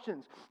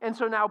questions. And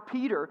so now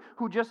Peter,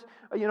 who just,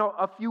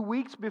 a few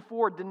weeks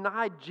before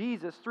denied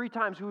Jesus 3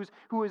 times,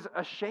 who is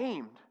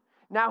ashamed,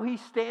 now he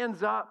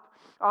stands up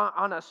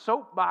on a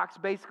soapbox,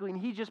 basically,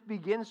 and he just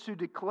begins to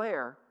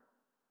declare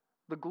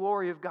the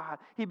glory of God.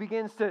 He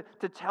begins to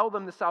tell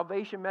them the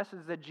salvation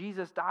message that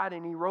Jesus died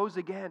and he rose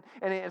again.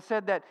 And it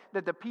said that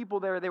the people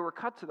there, they were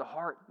cut to the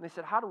heart. And they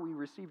said, how do we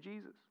receive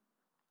Jesus?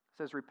 It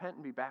says, repent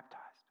and be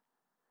baptized.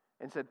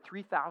 And said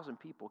 3,000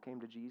 people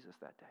came to Jesus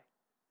that day.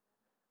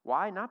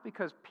 Why? Not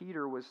because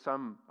Peter was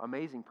some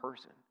amazing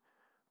person,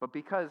 but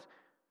because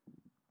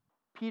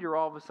Peter,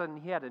 all of a sudden,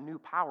 he had a new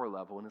power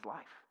level in his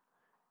life.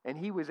 And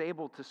he was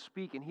able to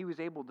speak and he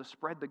was able to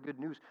spread the good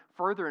news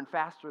further and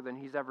faster than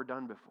he's ever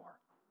done before.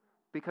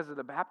 Because of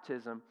the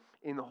baptism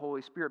in the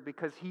Holy Spirit,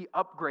 because he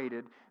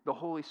upgraded the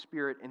Holy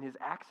Spirit and his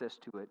access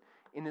to it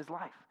in his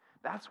life.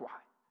 That's why.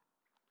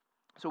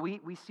 So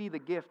we see the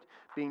gift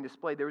being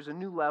displayed. There's a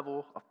new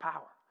level of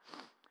power.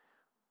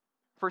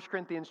 1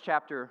 Corinthians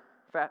chapter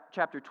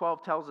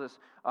 12 tells us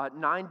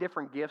 9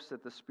 different gifts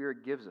that the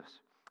Spirit gives us.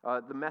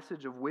 The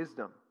message of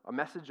wisdom, a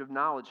message of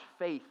knowledge,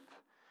 faith,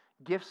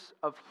 gifts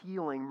of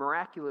healing,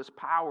 miraculous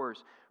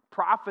powers,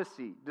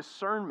 prophecy,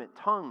 discernment,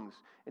 tongues,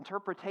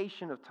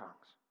 interpretation of tongues.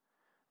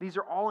 These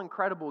are all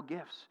incredible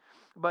gifts.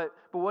 But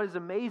what is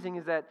amazing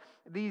is that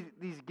these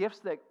gifts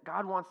that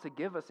God wants to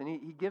give us, and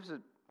He gives it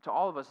to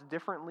all of us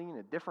differently and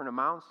at different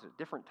amounts, at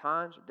different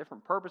times, at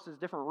different purposes,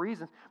 different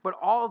reasons. But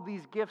all of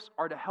these gifts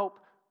are to help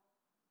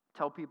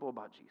tell people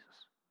about Jesus.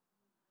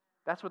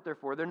 That's what they're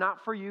for. They're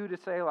not for you to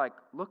say, like,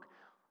 look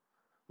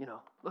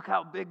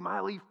how big my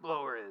leaf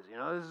blower is.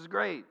 This is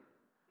great.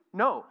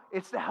 No,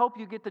 it's to help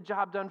you get the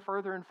job done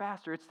further and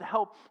faster. It's to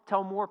help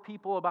tell more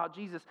people about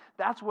Jesus.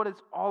 That's what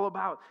it's all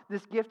about.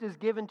 This gift is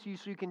given to you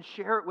so you can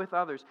share it with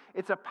others.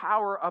 It's a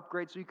power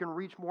upgrade so you can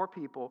reach more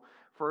people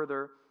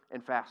further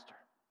and faster.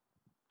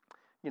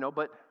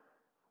 But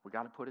we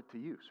got to put it to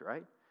use,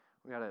 right?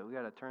 We got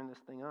to turn this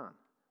thing on.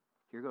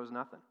 Here goes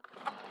nothing.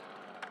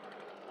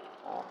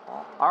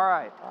 All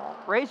right.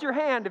 Raise your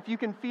hand if you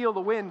can feel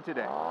the wind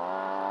today.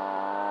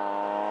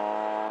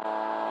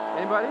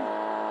 Anybody?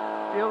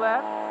 Feel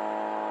that?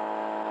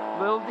 A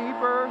little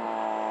deeper.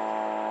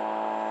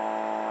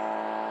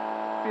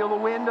 Feel the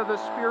wind of the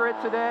Spirit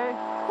today.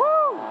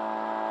 Woo!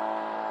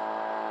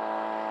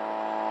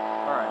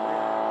 All right.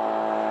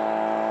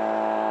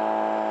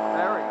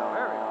 There we go.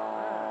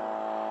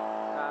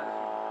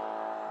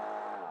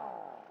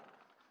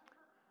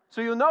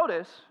 So you'll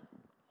notice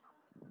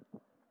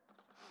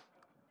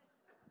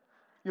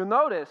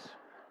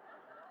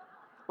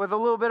with a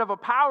little bit of a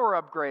power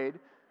upgrade,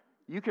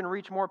 you can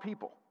reach more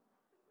people.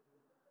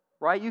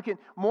 Right?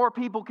 More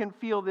people can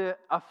feel the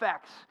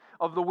effects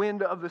of the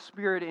wind of the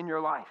Spirit in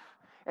your life.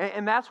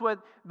 And that's what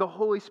the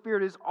Holy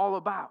Spirit is all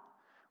about.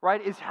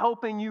 Right? Is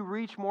helping you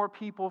reach more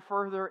people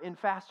further and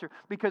faster,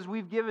 because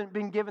we've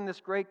been given this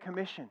great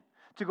commission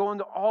to go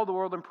into all the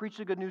world and preach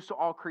the good news to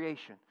all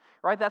creation.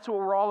 Right? That's what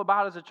we're all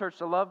about as a church,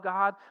 to love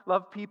God,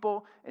 love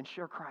people, and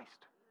share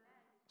Christ.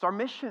 It's our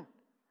mission.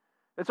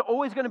 It's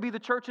always going to be the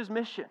church's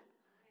mission,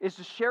 is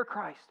to share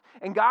Christ.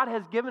 And God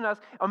has given us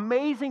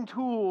amazing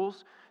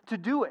tools to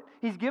do it.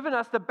 He's given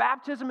us the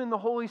baptism in the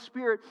Holy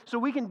Spirit so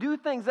we can do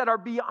things that are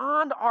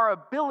beyond our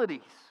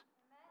abilities.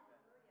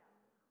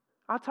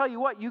 I'll tell you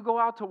what, you go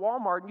out to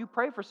Walmart and you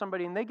pray for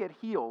somebody and they get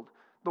healed,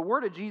 the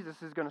word of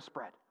Jesus is going to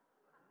spread.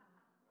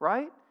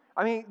 Right?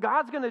 I mean,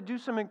 God's going to do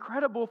some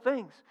incredible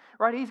things.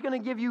 Right? He's going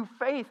to give you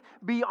faith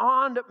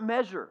beyond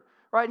measure.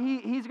 Right?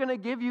 He's going to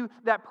give you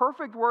that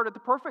perfect word at the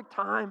perfect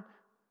time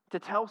to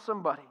tell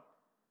somebody.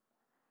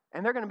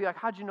 And they're going to be like,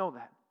 how'd you know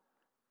that?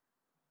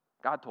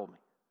 God told me.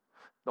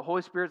 The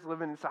Holy Spirit's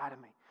living inside of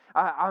me.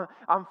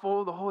 I'm full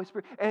of the Holy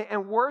Spirit.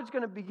 And word's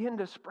going to begin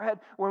to spread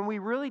when we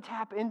really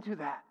tap into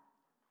that.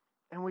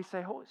 And we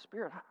say, Holy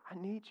Spirit, I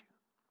need you.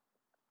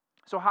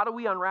 So how do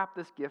we unwrap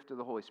this gift of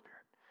the Holy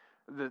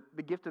Spirit?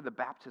 The gift of the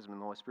baptism in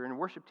the Holy Spirit. And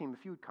worship team,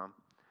 if you would come.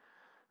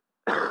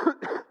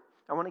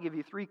 I want to give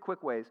you 3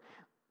 quick ways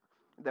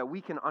that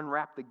we can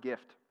unwrap the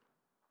gift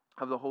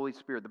of the Holy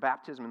Spirit, the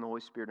baptism in the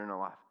Holy Spirit in our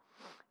life.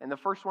 And the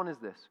first one is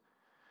this.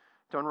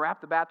 To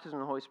unwrap the baptism in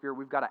the Holy Spirit,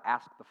 we've got to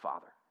ask the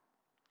Father.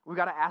 We've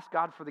got to ask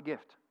God for the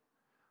gift.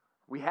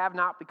 We have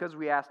not because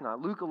we ask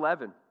not. Luke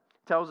 11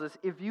 tells us,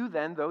 if you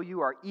then, though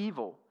you are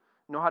evil,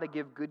 know how to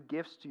give good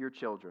gifts to your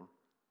children,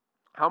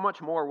 how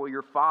much more will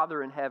your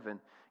Father in heaven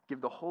give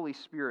the Holy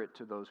Spirit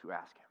to those who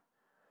ask Him?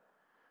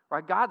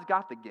 Right? God's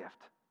got the gift.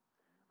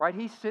 Right?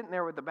 He's sitting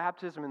there with the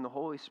baptism in the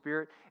Holy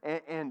Spirit,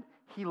 and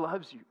He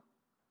loves you.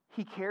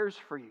 He cares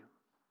for you.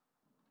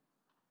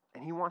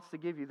 And He wants to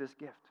give you this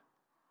gift.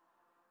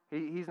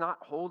 He's not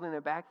holding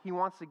it back. He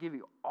wants to give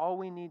you. All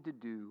we need to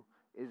do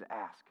is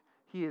ask.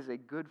 He is a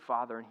good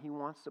Father, and He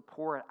wants to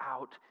pour it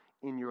out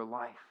in your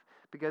life.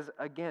 Because,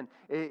 again,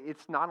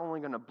 it's not only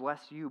going to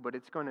bless you, but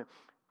it's going to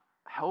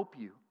help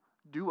you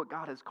do what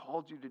God has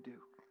called you to do,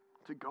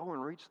 to go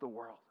and reach the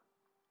world.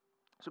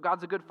 So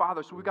God's a good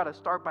Father, so we've got to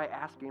start by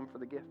asking Him for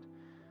the gift.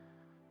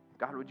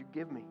 God, would you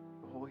give me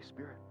the Holy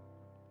Spirit?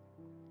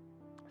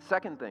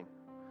 Second thing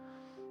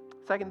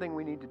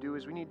we need to do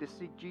is we need to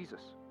seek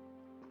Jesus.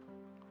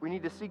 We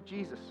need to seek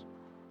Jesus.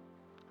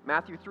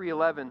 Matthew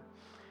 3:11,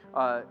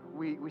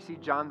 we see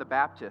John the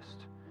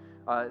Baptist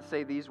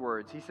say these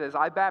words. He says,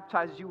 I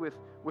baptize you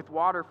with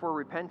water for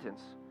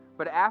repentance,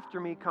 but after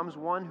me comes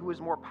one who is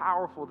more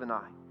powerful than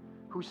I,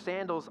 whose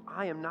sandals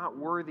I am not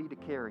worthy to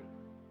carry.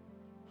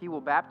 He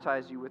will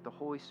baptize you with the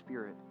Holy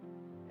Spirit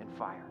and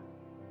fire.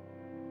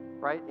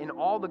 Right? In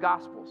all the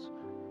Gospels,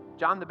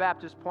 John the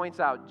Baptist points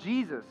out,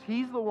 Jesus,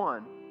 He's the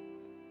one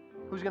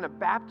who's going to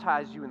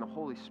baptize you in the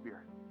Holy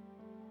Spirit.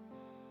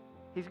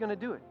 He's going to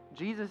do it.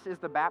 Jesus is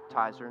the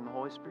baptizer in the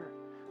Holy Spirit.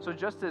 So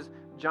just as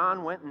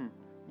John went and,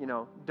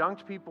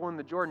 dunked people in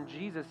the Jordan,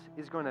 Jesus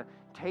is going to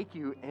take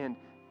you and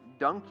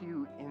dunk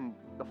you in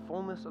the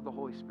fullness of the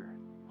Holy Spirit.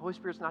 The Holy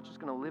Spirit's not just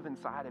going to live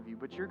inside of you,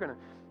 but you're going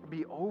to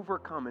be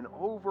overcome and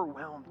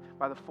overwhelmed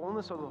by the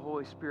fullness of the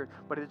Holy Spirit.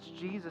 But it's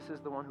Jesus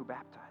is the one who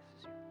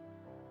baptizes you.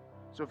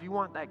 So if you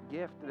want that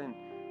gift, then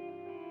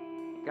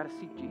you got to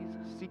seek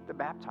Jesus. Seek the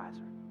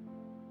baptizer.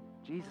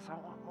 Jesus, I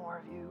want more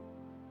of you.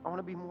 I want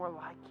to be more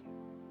like you.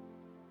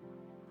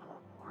 I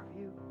want more of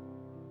you.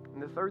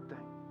 And the third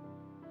thing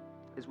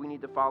is we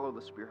need to follow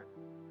the Spirit.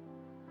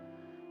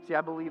 See,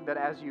 I believe that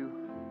as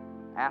you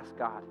ask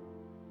God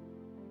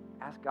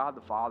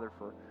the Father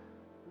for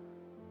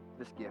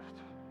this gift,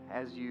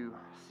 as you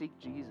seek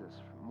Jesus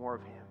for more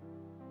of Him,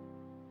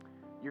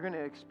 you're going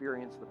to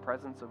experience the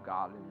presence of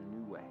God in a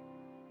new way.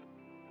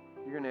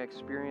 You're going to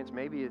experience,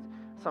 maybe it's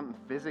something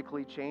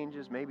physically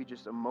changes, maybe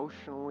just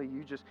emotionally,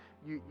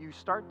 you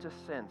start to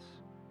sense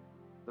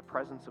the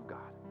presence of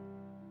God,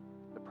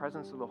 the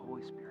presence of the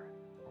Holy Spirit.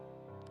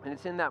 And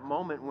it's in that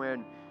moment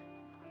when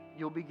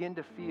you'll begin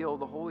to feel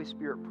the Holy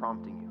Spirit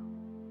prompting you,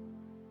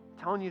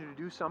 telling you to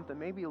do something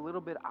maybe a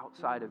little bit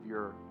outside of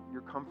your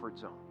comfort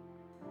zone.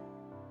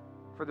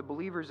 For the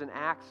believers in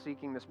Acts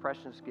seeking this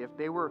precious gift,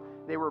 they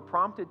were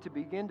prompted to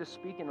begin to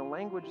speak in a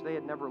language they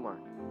had never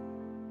learned.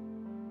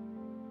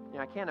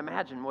 I can't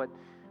imagine what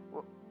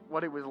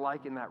it was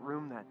like in that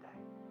room that day.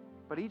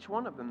 But each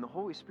one of them, the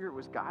Holy Spirit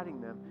was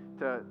guiding them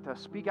to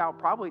speak out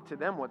probably to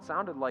them what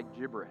sounded like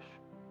gibberish.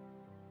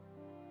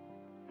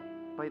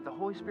 But the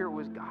Holy Spirit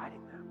was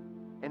guiding them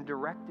and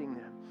directing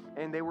them.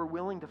 And they were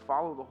willing to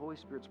follow the Holy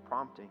Spirit's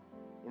prompting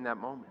in that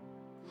moment.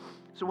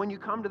 So when you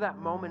come to that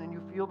moment and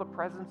you feel the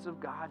presence of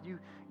God, you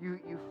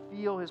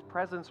feel His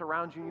presence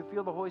around you, and you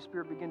feel the Holy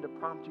Spirit begin to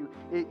prompt you,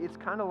 it's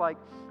kind of like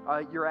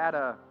you're at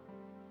a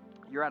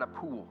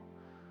pool,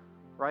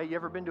 right? You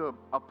ever been to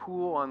a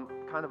pool on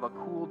kind of a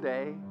cool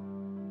day,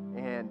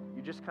 and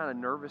you're just kind of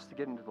nervous to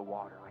get into the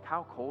water? Like,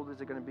 how cold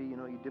is it going to be?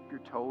 You dip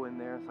your toe in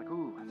there. It's like,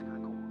 ooh, that's kind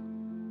of cold.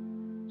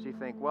 So you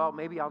think, well,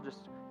 maybe I'll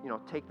just,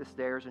 take the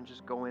stairs and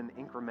just go in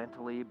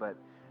incrementally, but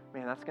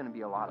man, that's going to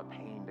be a lot of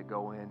pain to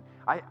go in.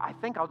 I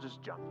think I'll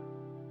just jump.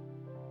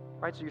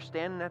 Right? So you're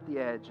standing at the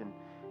edge and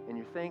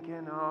you're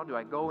thinking, oh, do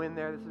I go in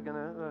there? This is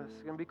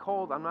gonna be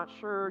cold. I'm not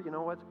sure.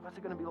 What's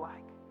it going to be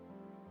like?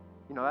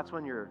 That's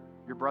when your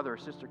brother or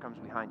sister comes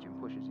behind you and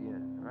pushes you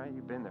in. Right?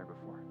 You've been there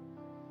before.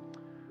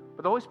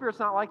 But the Holy Spirit's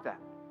not like that.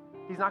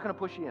 He's not going to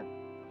push you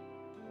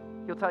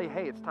in. He'll tell you,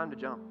 hey, it's time to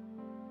jump.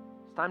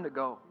 It's time to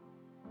go.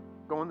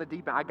 Go in the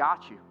deep end. I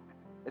got you.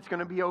 It's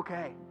going to be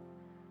okay.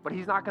 But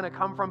He's not going to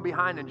come from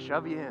behind and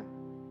shove you in.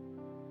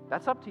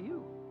 That's up to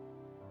you.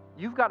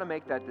 You've got to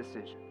make that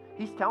decision.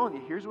 He's telling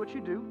you, here's what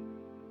you do.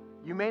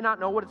 You may not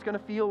know what it's going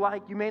to feel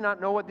like. You may not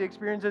know what the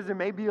experience is. It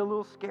may be a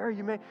little scary.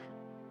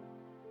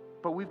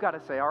 But we've got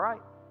to say, all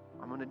right,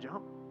 I'm going to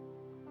jump.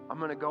 I'm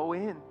going to go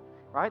in.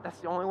 Right? That's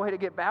the only way to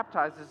get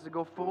baptized, is to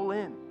go full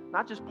in.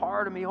 Not just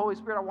part of me. Holy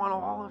Spirit, I want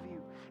all of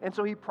you. And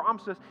so He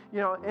prompts us,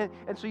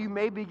 and so you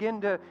may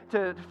begin to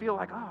feel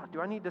like, oh, do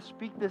I need to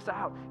speak this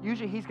out?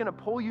 Usually He's going to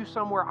pull you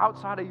somewhere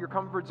outside of your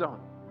comfort zone.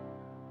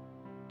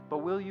 But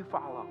will you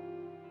follow?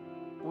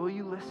 Will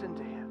you listen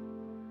to Him?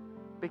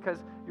 Because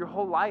your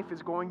whole life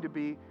is going to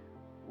be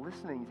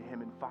listening to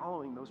Him and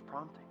following those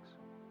promptings.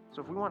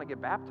 So if we want to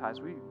get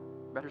baptized, we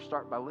better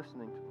start by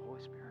listening to the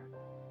Holy Spirit.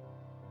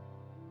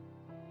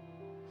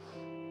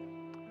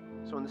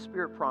 So when the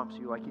Spirit prompts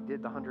you, like He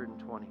did the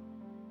 120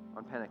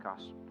 on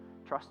Pentecost,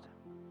 trust Him.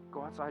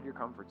 Go outside your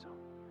comfort zone.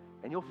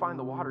 And you'll find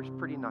the water's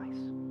pretty nice.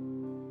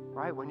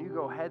 Right? When you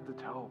go head to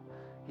toe,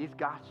 He's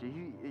got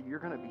you. You're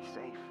going to be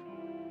safe.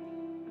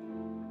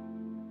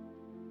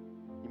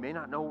 You may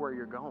not know where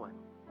you're going,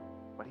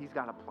 but He's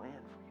got a plan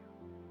for you.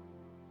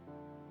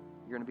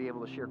 You're going to be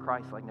able to share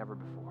Christ like never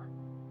before.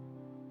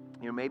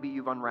 Maybe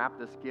you've unwrapped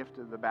this gift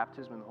of the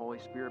baptism in the Holy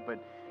Spirit,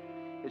 but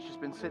it's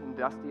just been sitting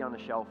dusty on the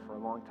shelf for a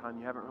long time.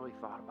 You haven't really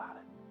thought about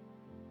it.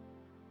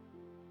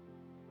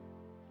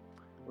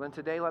 Well, then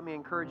today, let me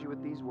encourage you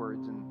with these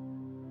words. In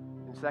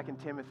 2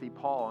 Timothy,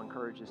 Paul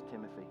encourages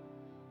Timothy.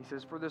 He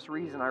says, for this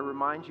reason, I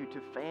remind you to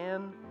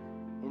fan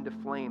into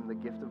flame the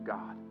gift of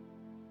God,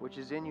 which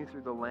is in you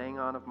through the laying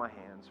on of my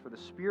hands. For the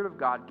Spirit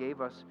God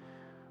gave us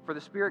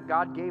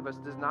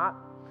does not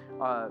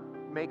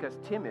make us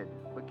timid,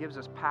 but gives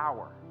us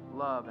power,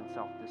 love, and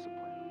self-discipline.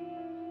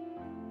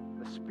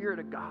 The Spirit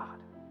of God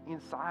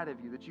inside of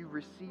you, that you've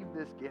received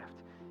this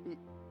gift.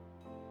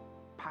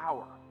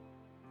 Power,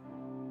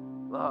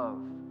 love,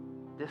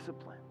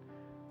 discipline,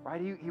 right?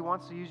 He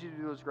wants to use you to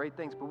do those great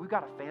things, but we've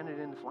got to fan it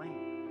into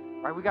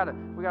flame, right? We got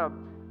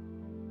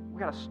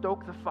to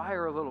stoke the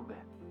fire a little bit.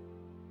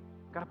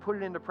 Got to put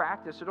it into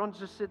practice. So don't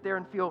just sit there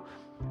and feel.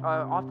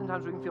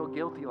 Oftentimes we can feel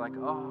guilty, like,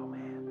 oh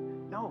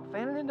man. No,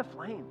 fan it into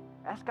flame.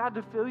 Ask God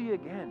to fill you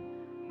again.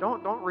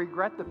 Don't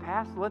regret the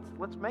past.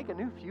 Let's make a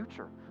new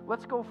future.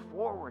 Let's go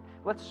forward.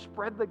 Let's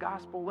spread the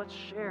gospel. Let's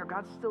share.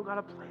 God's still got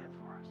a plan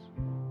for us.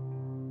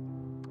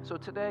 So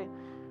today,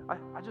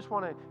 I just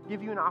want to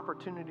give you an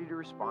opportunity to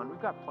respond.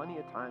 We've got plenty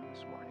of time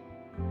this morning.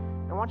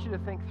 I want you to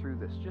think through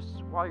this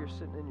just while you're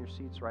sitting in your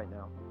seats right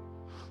now.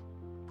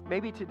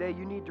 Maybe today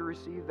you need to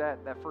receive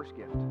that first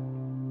gift.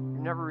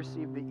 You've never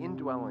received the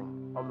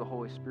indwelling of the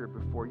Holy Spirit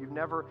before. You've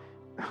never,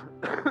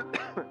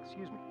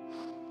 excuse me,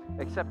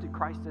 accepted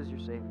Christ as your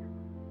Savior.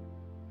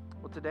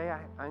 Well, today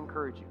I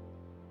encourage you,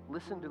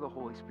 listen to the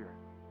Holy Spirit.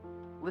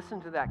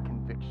 Listen to that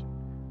conviction.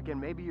 Again,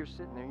 maybe you're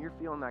sitting there and you're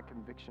feeling that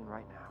conviction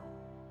right now.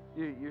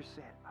 You're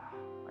saying,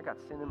 I got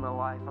sin in my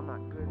life. I'm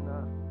not good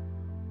enough.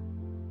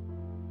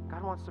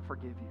 God wants to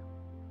forgive you.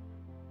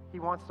 He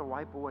wants to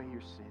wipe away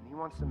your sin. He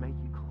wants to make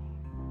you clean.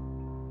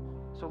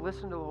 So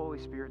listen to the Holy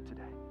Spirit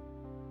today.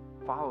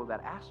 Follow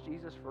that. Ask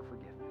Jesus for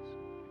forgiveness.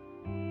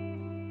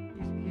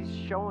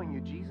 He's showing you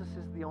Jesus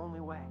is the only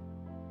way.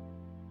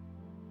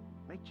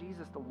 Make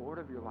Jesus the Lord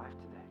of your life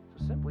today.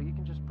 So simply, you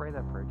can just pray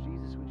that prayer.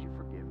 Jesus, would you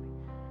forgive me?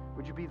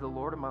 Would you be the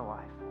Lord of my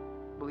life?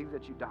 Believe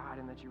that you died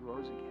and that you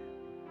rose again.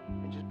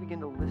 And just begin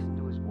to listen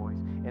to His voice.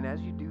 And as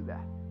you do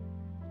that,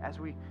 as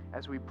we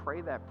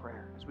pray that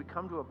prayer, as we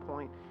come to a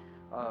point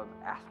of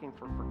asking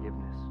for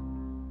forgiveness,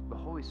 the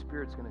Holy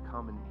Spirit's going to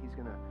come and He's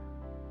going to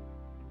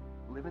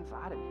live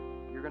inside of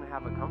you. You're going to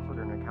have a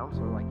comforter and a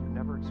counselor like you've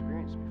never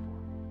experienced before.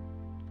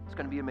 It's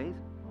going to be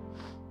amazing.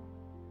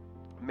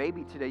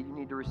 Maybe today you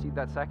need to receive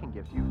that second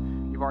gift.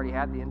 You've already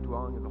had the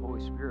indwelling of the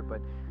Holy Spirit,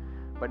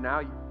 but now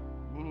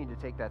you need to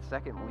take that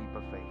second leap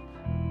of faith.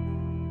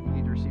 You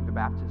need to receive the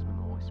baptism of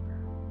the Holy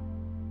Spirit.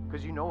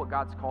 Because you know what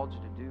God's called you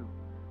to do.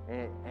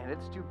 And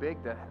it's too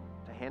big to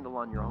handle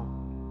on your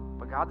own.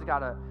 But God's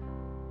got a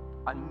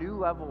a new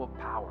level of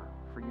power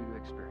for you to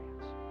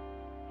experience.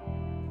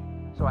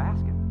 So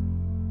ask Him.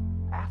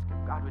 Ask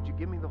Him, God, would you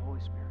give me the Holy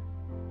Spirit?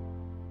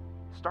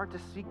 Start to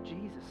seek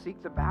Jesus.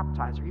 Seek the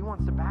baptizer. He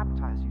wants to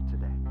baptize you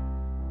today.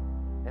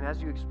 And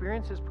as you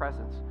experience His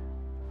presence,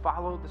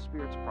 follow the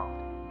Spirit's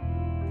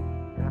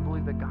prompting. And I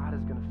believe that God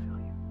is going to fill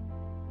you.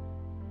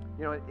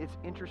 You know, it's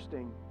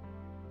interesting.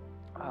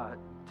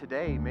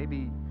 Today,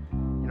 maybe,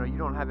 you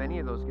don't have any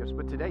of those gifts,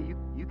 but today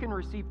you can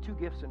receive 2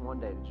 gifts in one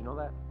day. Did you know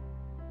that?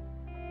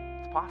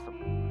 It's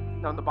possible.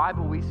 Now, in the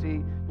Bible, we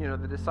see,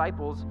 the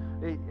disciples,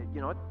 it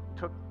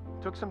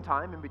took some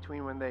time in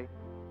between when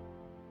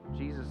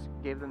Jesus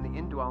gave them the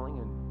indwelling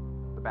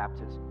and the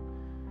baptism.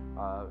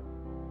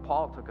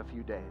 Paul took a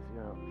few days,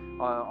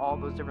 all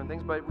those different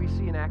things. But we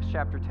see in Acts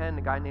chapter 10,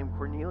 a guy named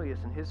Cornelius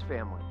and his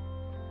family.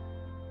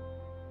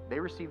 They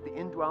received the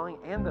indwelling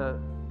and the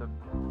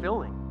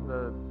filling,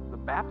 the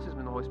baptism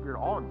in the Holy Spirit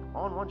all in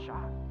one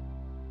shot.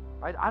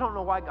 Right? I don't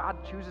know why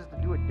God chooses to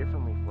do it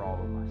differently for all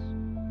of us,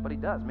 but He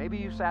does. Maybe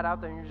you sat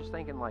out there and you're just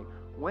thinking, like,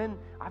 when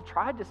I've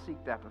tried to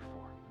seek that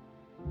before.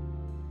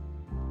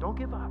 Don't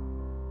give up.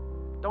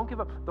 Don't give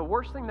up. The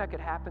worst thing that could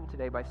happen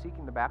today by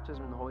seeking the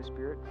baptism in the Holy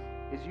Spirit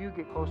is you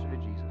get closer to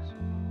Jesus.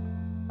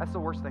 That's the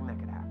worst thing that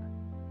could happen.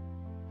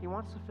 He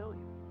wants to fill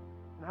you,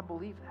 and I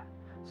believe that.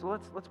 So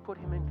let's put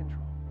Him in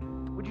control.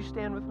 Would you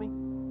stand with me?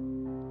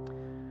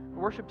 The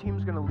worship team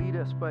is going to lead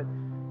us, but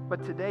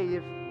today,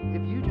 if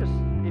you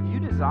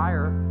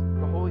desire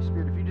the Holy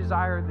Spirit, if you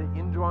desire the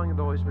indwelling of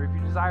the Holy Spirit, if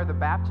you desire the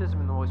baptism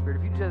in the Holy Spirit,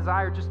 if you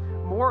desire just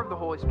more of the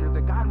Holy Spirit,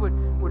 that God would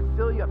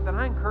fill you up, then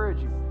I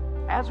encourage you,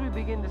 as we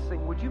begin to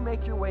sing, would you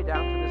make your way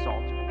down to this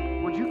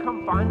altar? Would you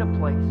come find a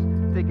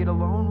place to get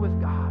alone with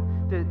God,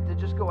 to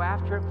just go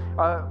after Him?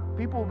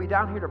 People will be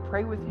down here to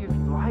pray with you if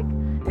you'd like,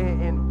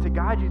 and to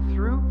guide you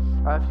through.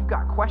 If you've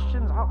got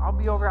questions, I'll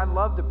be over. I'd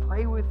love to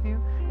pray with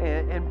you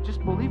and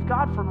just believe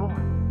God for more.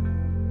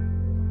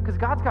 Because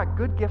God's got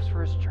good gifts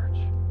for His church.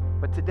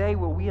 But today,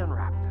 will we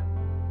unwrap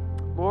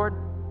them? Lord,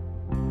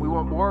 we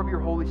want more of your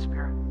Holy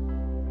Spirit.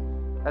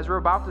 As we're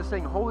about to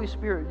sing, Holy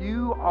Spirit,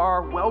 you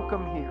are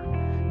welcome here.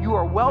 You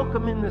are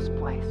welcome in this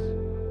place.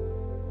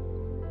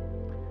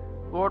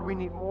 Lord, we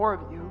need more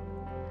of you.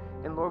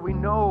 And Lord, we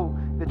know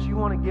that you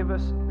want to give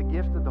us the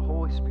gift of the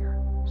Holy Spirit.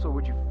 So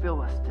would you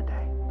fill us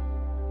today?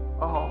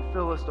 Oh,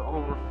 fill us to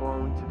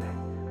overflowing today.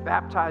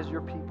 Baptize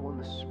your people in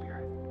the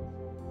Spirit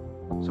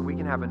so we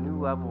can have a new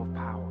level of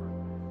power.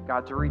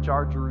 God, to reach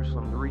our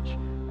Jerusalem, to reach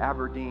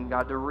Aberdeen,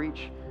 God, to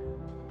reach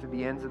to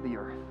the ends of the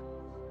earth.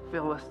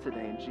 Fill us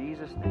today in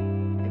Jesus'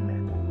 name.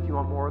 Amen. If you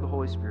want more of the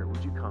Holy Spirit,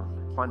 would you come?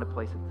 Find a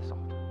place at this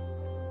altar.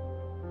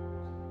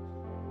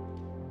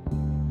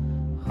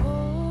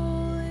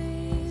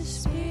 Holy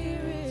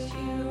Spirit,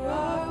 you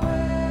are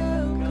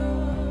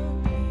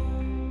welcome.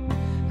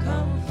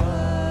 Come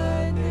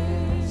flood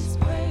this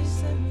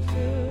place and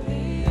fill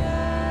the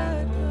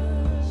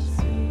atmosphere.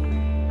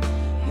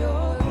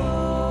 Your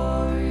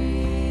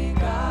glory,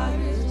 God,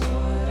 is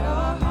what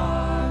our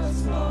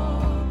hearts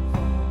long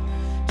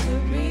for. To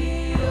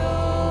be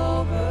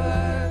overcome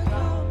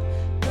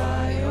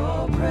by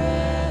your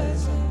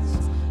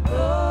presence,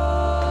 Lord.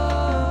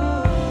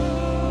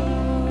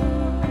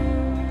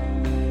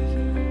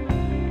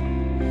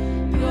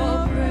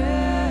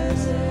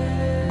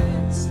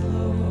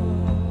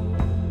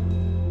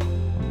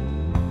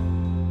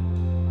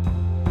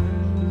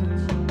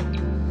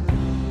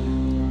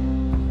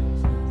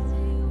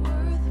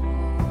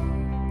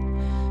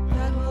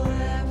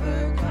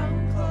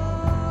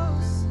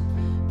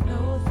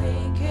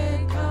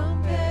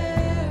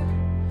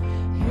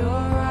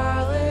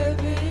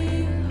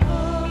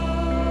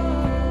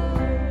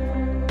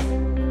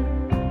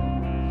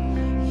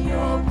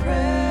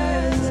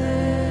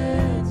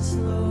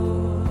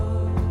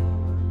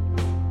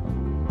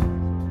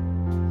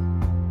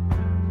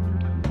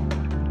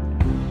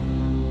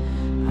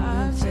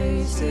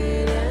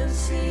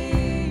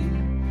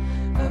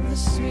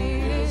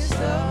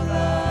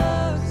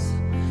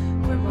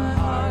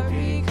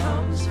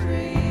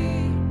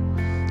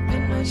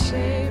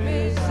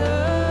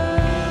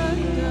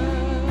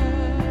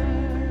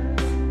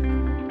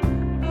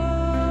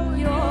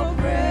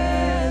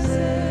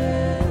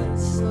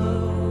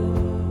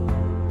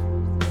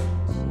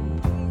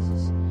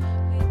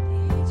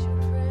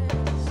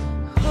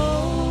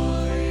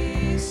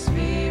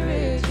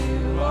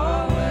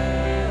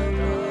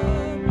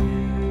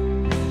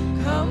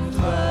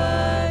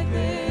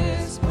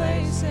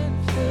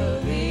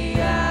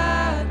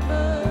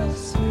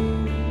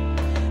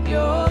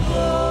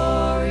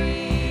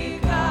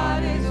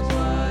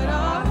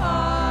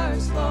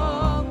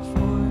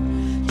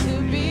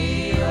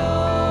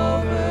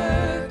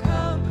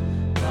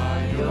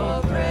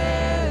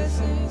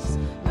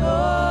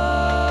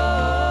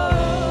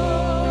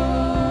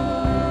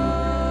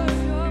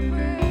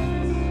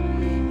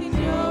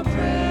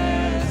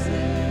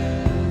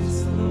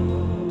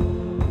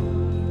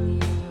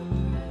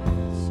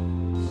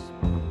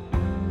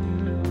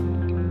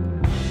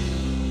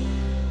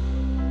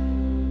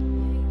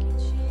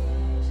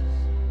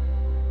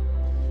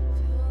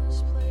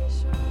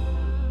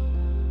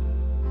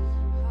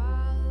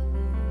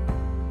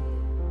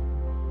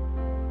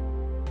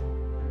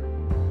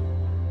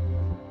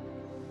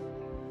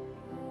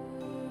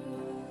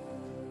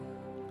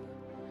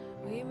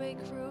 We make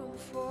room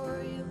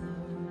for you,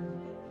 Lord.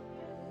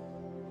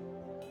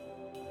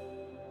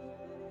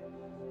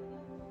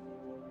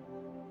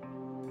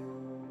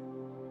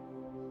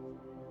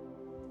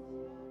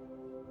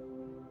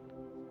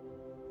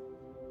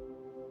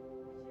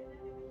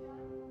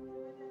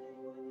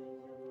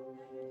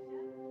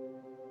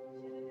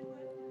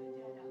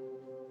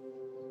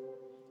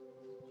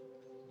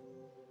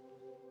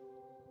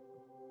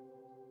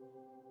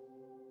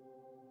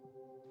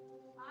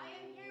 I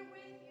am here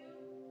with you.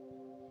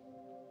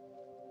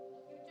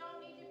 You don't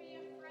need to be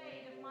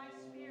afraid of my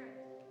spirit.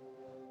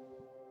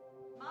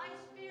 My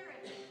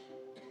spirit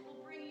will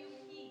bring you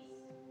peace.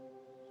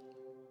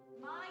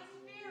 My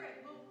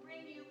spirit will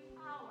bring you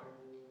power.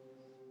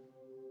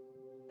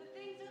 The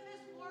things of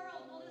this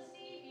world will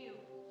deceive you,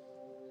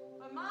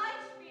 but my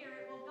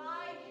spirit will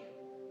guide you.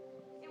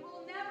 It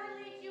will never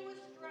lead you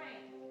astray.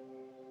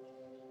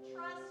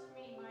 Trust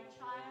me, my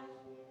child.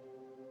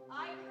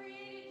 I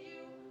created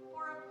you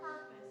for a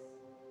purpose.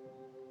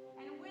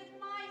 And with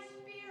my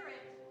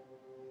spirit,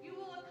 you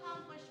will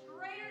accomplish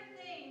greater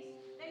things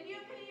than you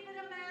can even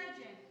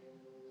imagine.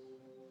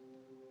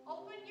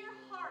 Open your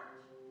heart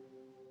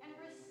and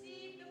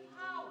receive the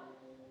power.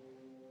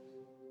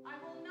 I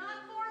will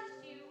not force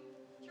you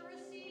to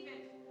receive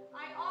it.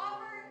 I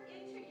offer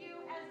it to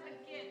you as a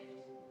gift.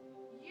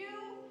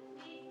 You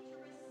need to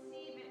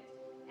receive it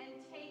and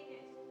take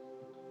it.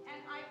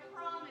 And I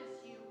promise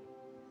you,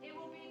 it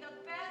will be the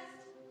best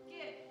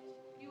gift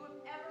you have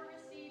ever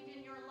received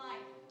in your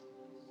life.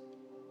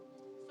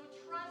 So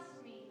trust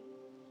me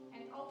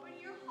and open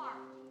your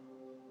heart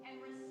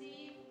and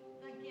receive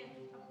the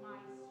gift of my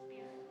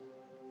spirit.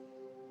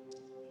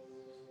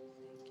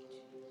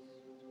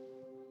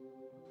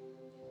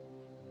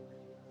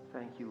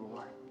 Thank you,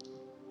 Lord.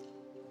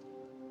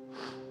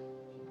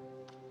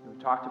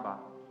 We talked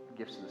about the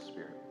gifts of the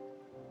Spirit.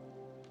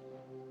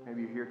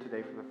 Maybe you're here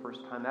today for the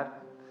first time.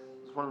 That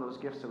is one of those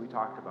gifts that we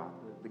talked about,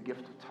 the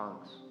gift of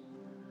tongues,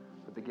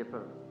 but the gift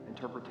of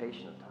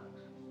interpretation of tongues.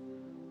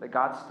 That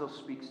God still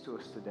speaks to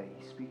us today.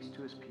 He speaks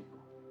to his people.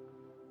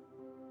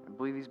 I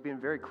believe he's being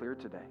very clear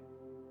today.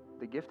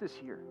 The gift is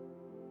here.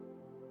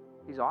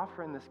 He's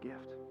offering this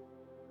gift.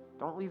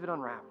 Don't leave it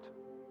unwrapped.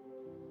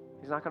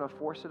 He's not going to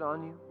force it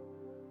on you,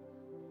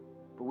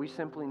 but we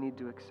simply need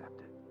to accept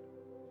it,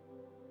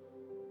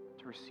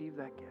 to receive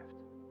that gift.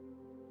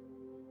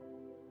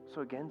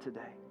 So again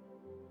today,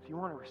 if you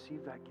want to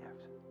receive that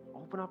gift,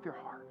 open up your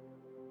heart.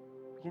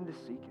 Begin to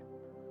seek it.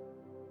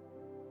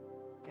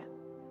 Again,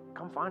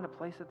 come find a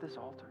place at this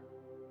altar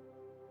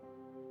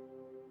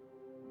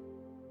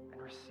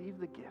and receive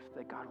the gift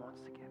that God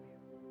wants to give you.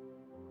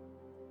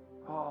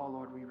 Oh,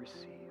 Lord, we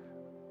receive.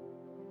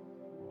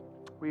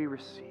 We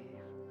receive.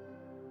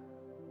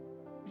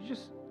 You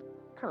just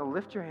kind of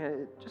lift your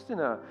hand, just in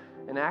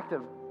an act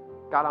of,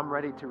 God, I'm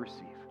ready to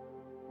receive.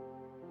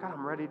 God,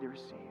 I'm ready to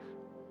receive.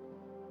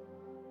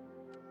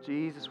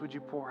 Jesus, would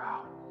you pour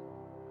out?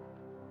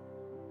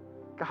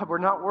 God, we're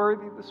not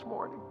worthy this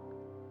morning.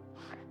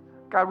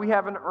 God, we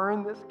haven't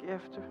earned this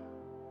gift.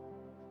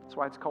 That's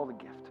why it's called a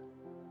gift.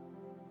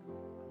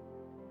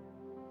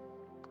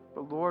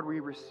 But Lord, we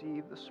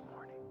receive this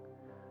morning.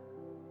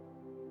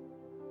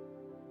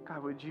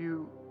 God, would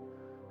you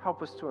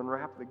help us to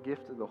unwrap the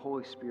gift of the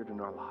Holy Spirit in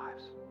our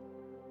lives?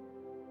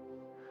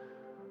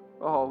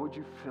 Oh, would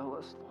you fill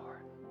us,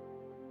 Lord?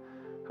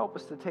 Help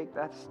us to take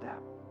that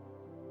step.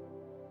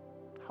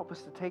 Help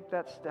us to take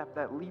that step,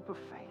 that leap of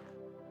faith,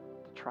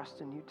 to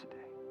trust in you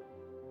today.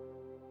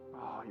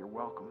 Oh, you're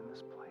welcome in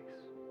this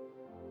place.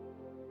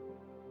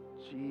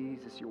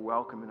 Jesus, you're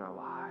welcome in our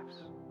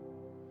lives.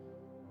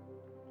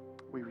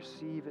 We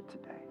receive it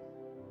today.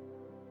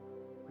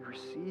 We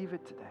receive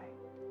it today.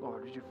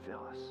 Lord, would you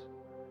fill us?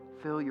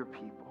 Fill your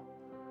people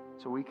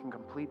so we can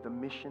complete the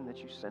mission that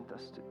you sent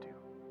us to do.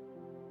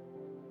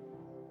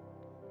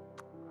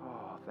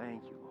 Oh,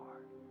 thank you,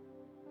 Lord.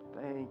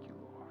 Thank you,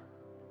 Lord.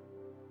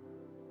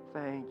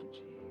 Thank you,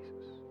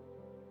 Jesus.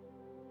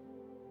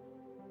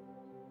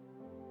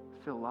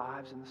 Fill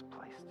lives in this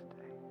place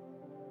today.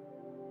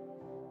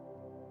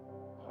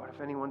 Lord,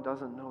 if anyone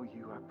doesn't know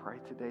you, I pray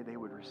today they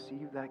would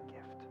receive that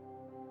gift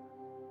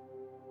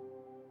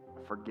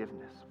of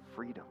forgiveness,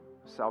 freedom,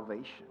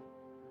 salvation,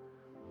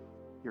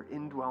 your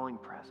indwelling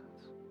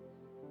presence.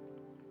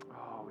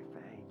 Oh, we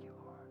thank you,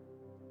 Lord.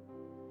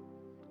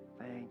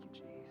 Thank you,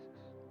 Jesus.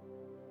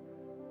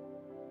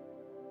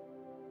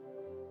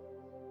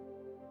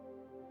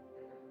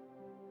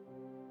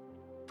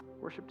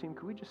 Worship team,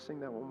 could we just sing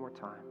that one more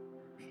time?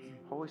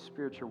 Holy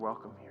Spirit, you're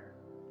welcome here.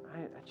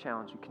 I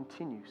challenge you,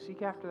 continue.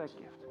 Seek after that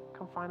gift.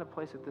 Come find a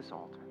place at this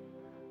altar.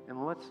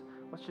 And let's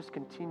just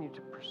continue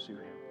to pursue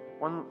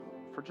him.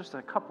 For just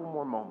a couple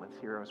more moments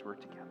here as we're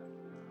together.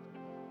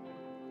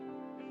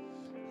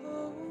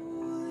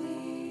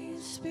 Holy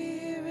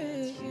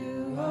Spirit,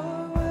 you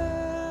are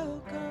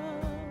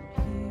welcome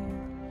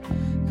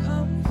here.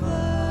 Come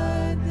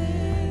flood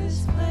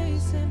this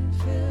place and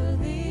fill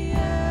the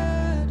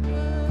atmosphere.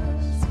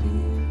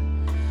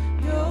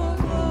 Your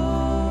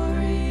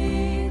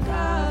glory,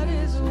 God,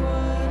 is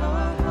what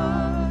our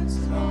hearts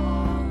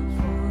long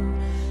for.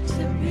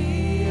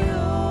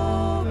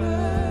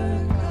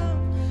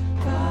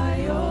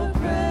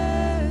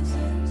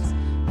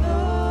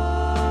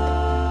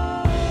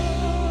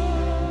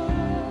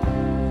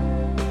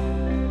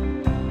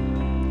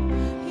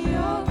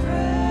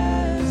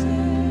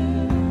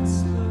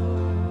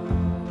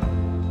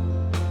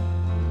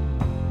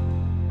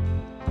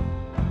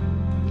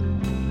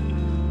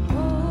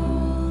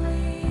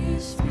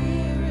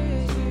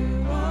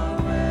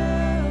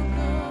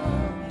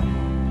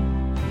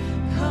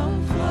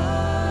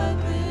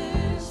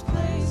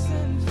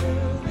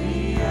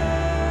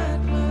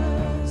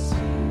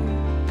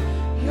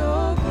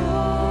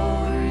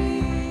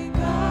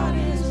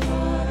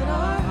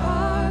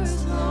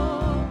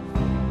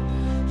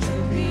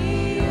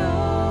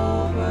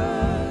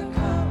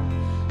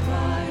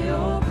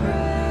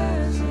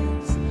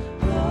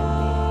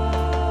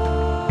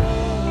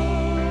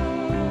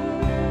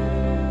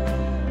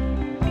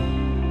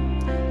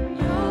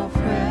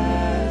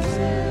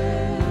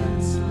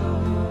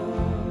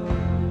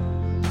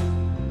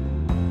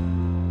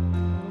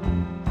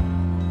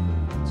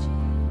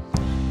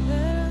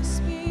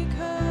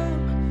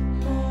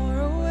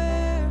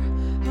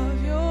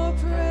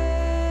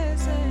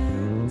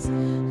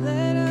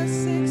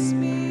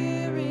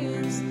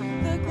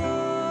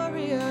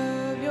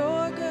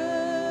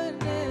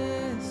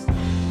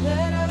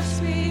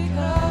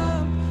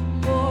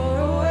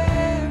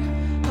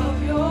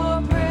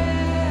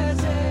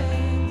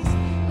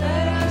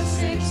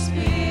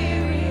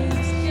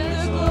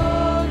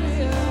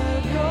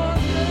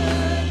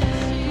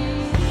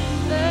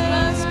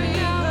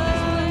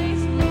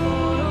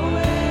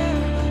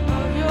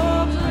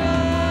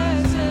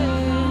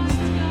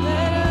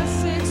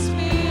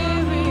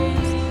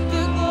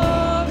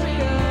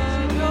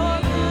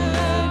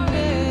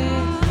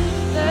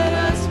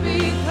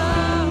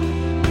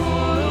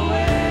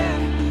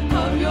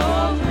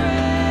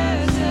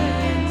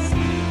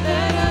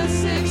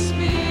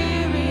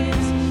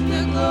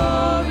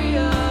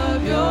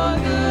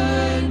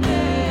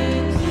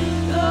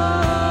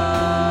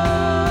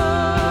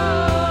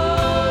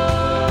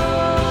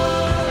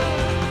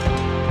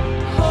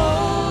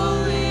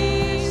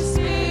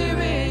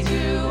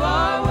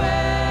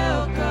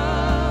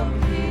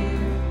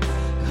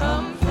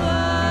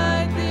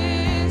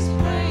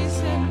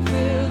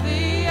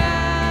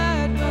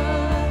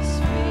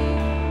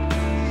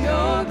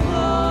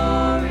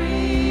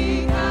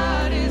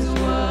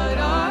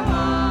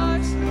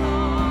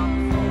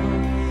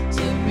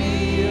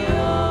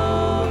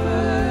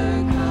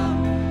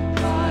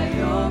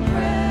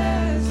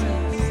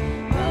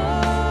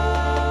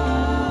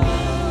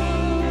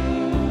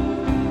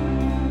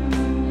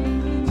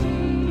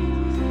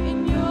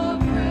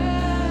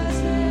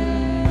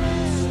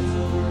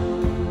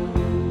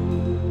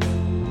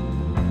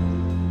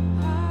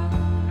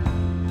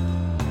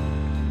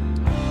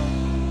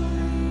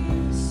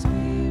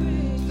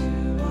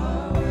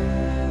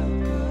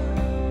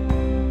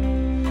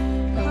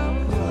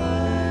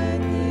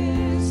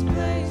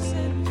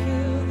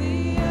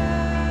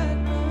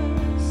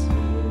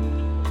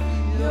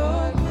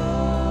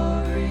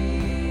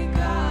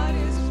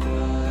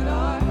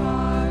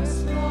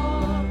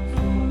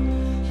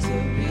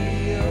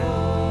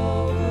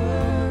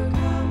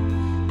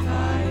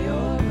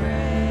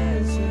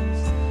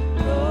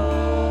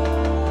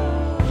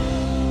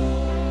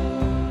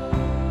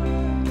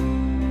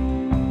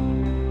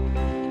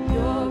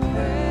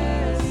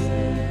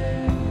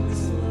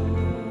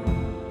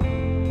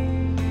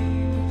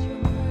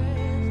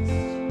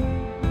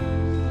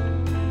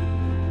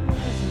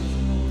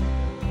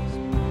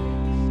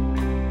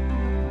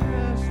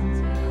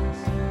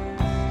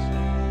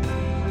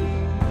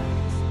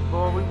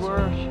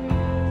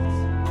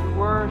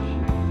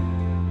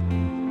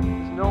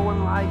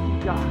 like you,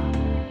 God.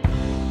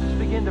 Just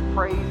begin to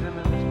praise him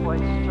in this place,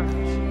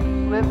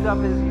 church. Lift up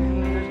his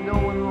name. There's no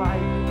one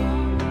like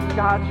you.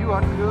 God, you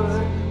are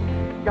good.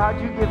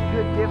 God, you give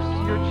good gifts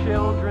to your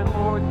children,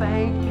 Lord.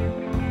 Thank you.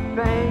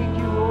 Thank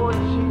you, Lord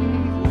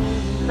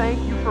Jesus.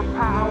 Thank you for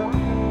power.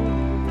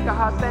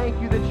 God, thank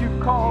you that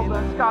you've called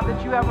us. God,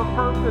 that you have a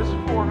purpose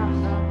for us.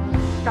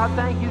 God,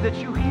 thank you that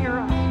you hear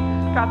us.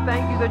 God,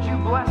 thank you that you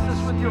bless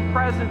us with your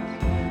presence.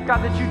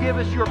 God, that you give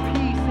us your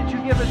peace, that you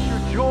give us your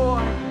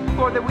joy.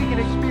 Lord, that we can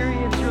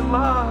experience your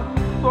love.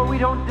 Lord, we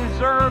don't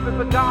deserve it,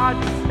 but God,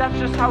 that's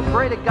just how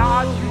great a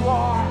God you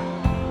are.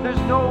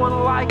 There's no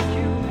one like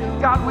you.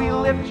 God, we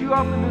lift you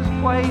up in this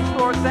place.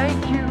 Lord,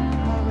 thank you.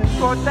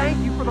 Lord, thank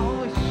you for the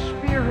Holy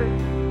Spirit.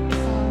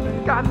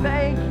 God,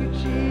 thank you,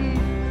 Jesus.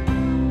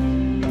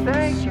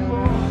 Thank you,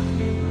 Lord.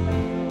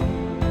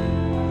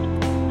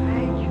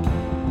 Thank you.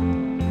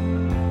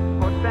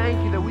 Lord,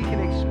 thank you that we can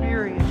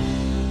experience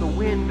the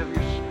wind of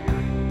your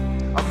Spirit,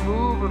 a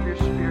move of your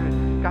Spirit.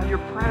 God, your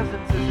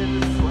presence is in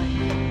this place.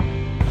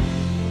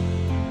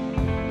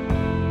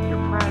 Your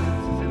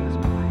presence is in this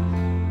place.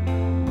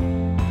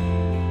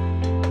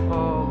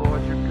 Oh,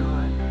 Lord, you're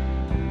good.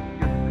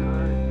 You're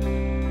good.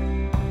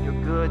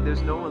 You're good.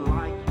 There's no one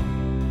like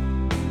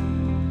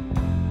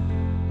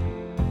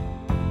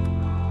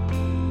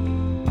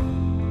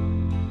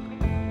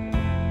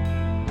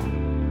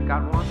you.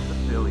 God wants to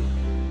fill you.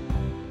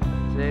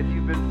 Today, if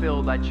you've been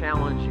filled, I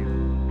challenge you.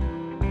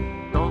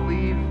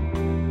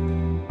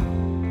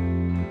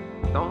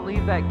 Don't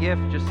leave that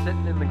gift just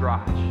sitting in the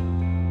garage.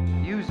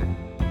 Use it.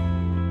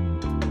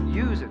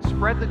 Use it.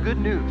 Spread the good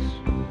news.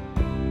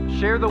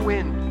 Share the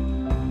wind.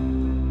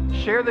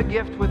 Share the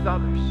gift with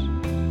others.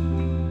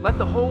 Let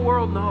the whole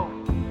world know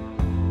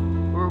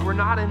we're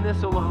not in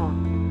this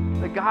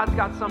alone. That God's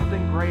got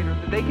something greater.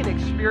 That they can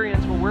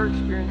experience what we're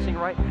experiencing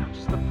right now.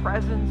 Just the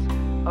presence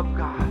of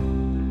God.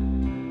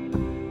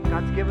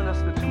 God's given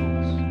us the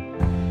tools.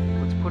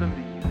 Let's put them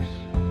to use.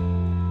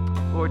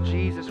 Lord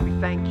Jesus, we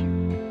thank you.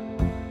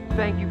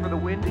 Thank you for the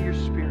wind of your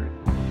Spirit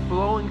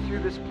blowing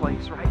through this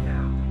place right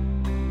now.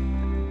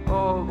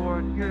 Oh,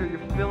 Lord, you're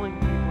filling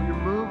people. You're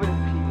moving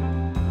people.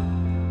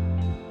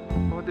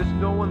 Lord, there's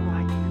no one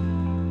like you.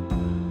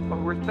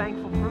 Lord, we're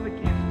thankful for the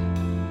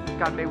gift.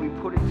 God, may we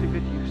put it to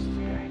good use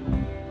today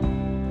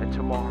and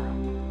tomorrow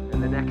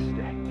and the next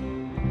day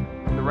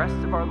and the rest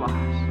of our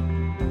lives.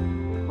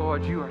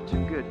 Lord, you are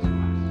too good to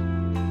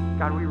us.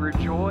 God, we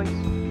rejoice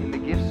in the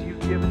gifts you've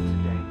given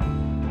today.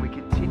 And we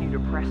continue to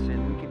press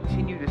in. We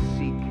continue to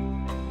seek.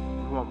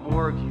 We want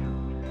more of you.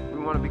 We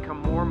want to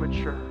become more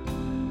mature.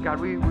 God,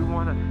 we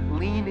want to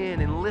lean in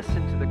and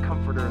listen to the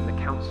Comforter and the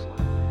Counselor.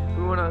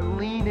 We want to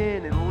lean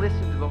in and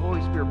listen to the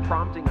Holy Spirit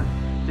prompting us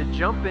to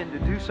jump in to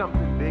do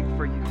something big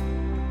for you.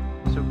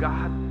 So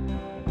God,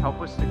 help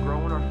us to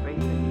grow in our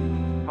faith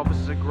in you. Help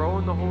us to grow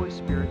in the Holy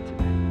Spirit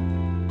today.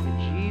 In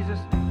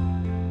Jesus'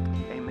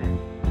 name, amen.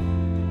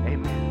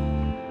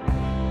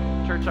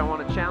 Amen. Church, I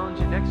want to challenge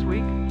you next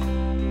week.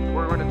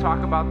 We're going to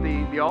talk about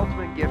the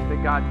ultimate gift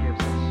that God gives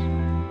us.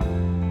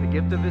 The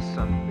gift of his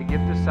Son, the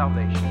gift of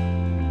salvation.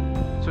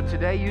 So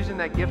today, using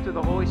that gift of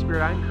the Holy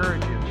Spirit, I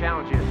encourage you,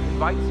 challenge you,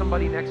 invite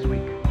somebody next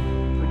week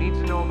who needs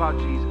to know about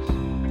Jesus,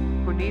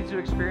 who needs to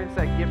experience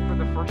that gift for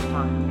the first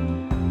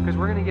time. Because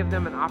we're going to give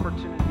them an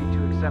opportunity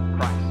to accept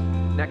Christ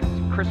next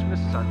Christmas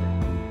Sunday.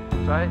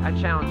 So I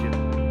challenge you,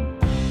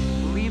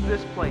 leave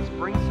this place,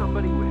 bring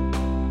somebody with you.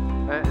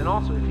 And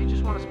also, if you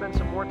just want to spend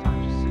some more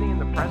time just sitting in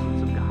the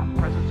presence of God,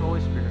 the presence of the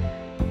Holy Spirit,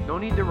 no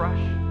need to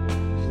rush.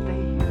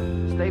 Stay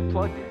here. Stay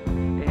plugged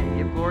in and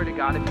give glory to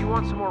God. If you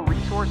want some more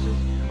resources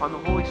on the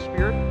Holy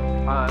Spirit,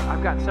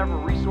 I've got several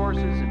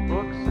resources and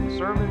books and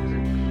sermons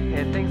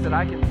and things that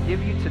I can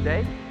give you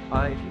today.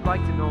 If you'd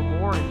like to know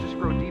more and just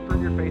grow deeper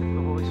in your faith with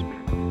the Holy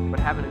Spirit. But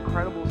have an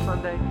incredible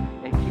Sunday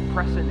and keep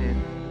pressing in.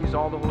 Use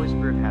all the Holy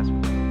Spirit has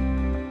for you.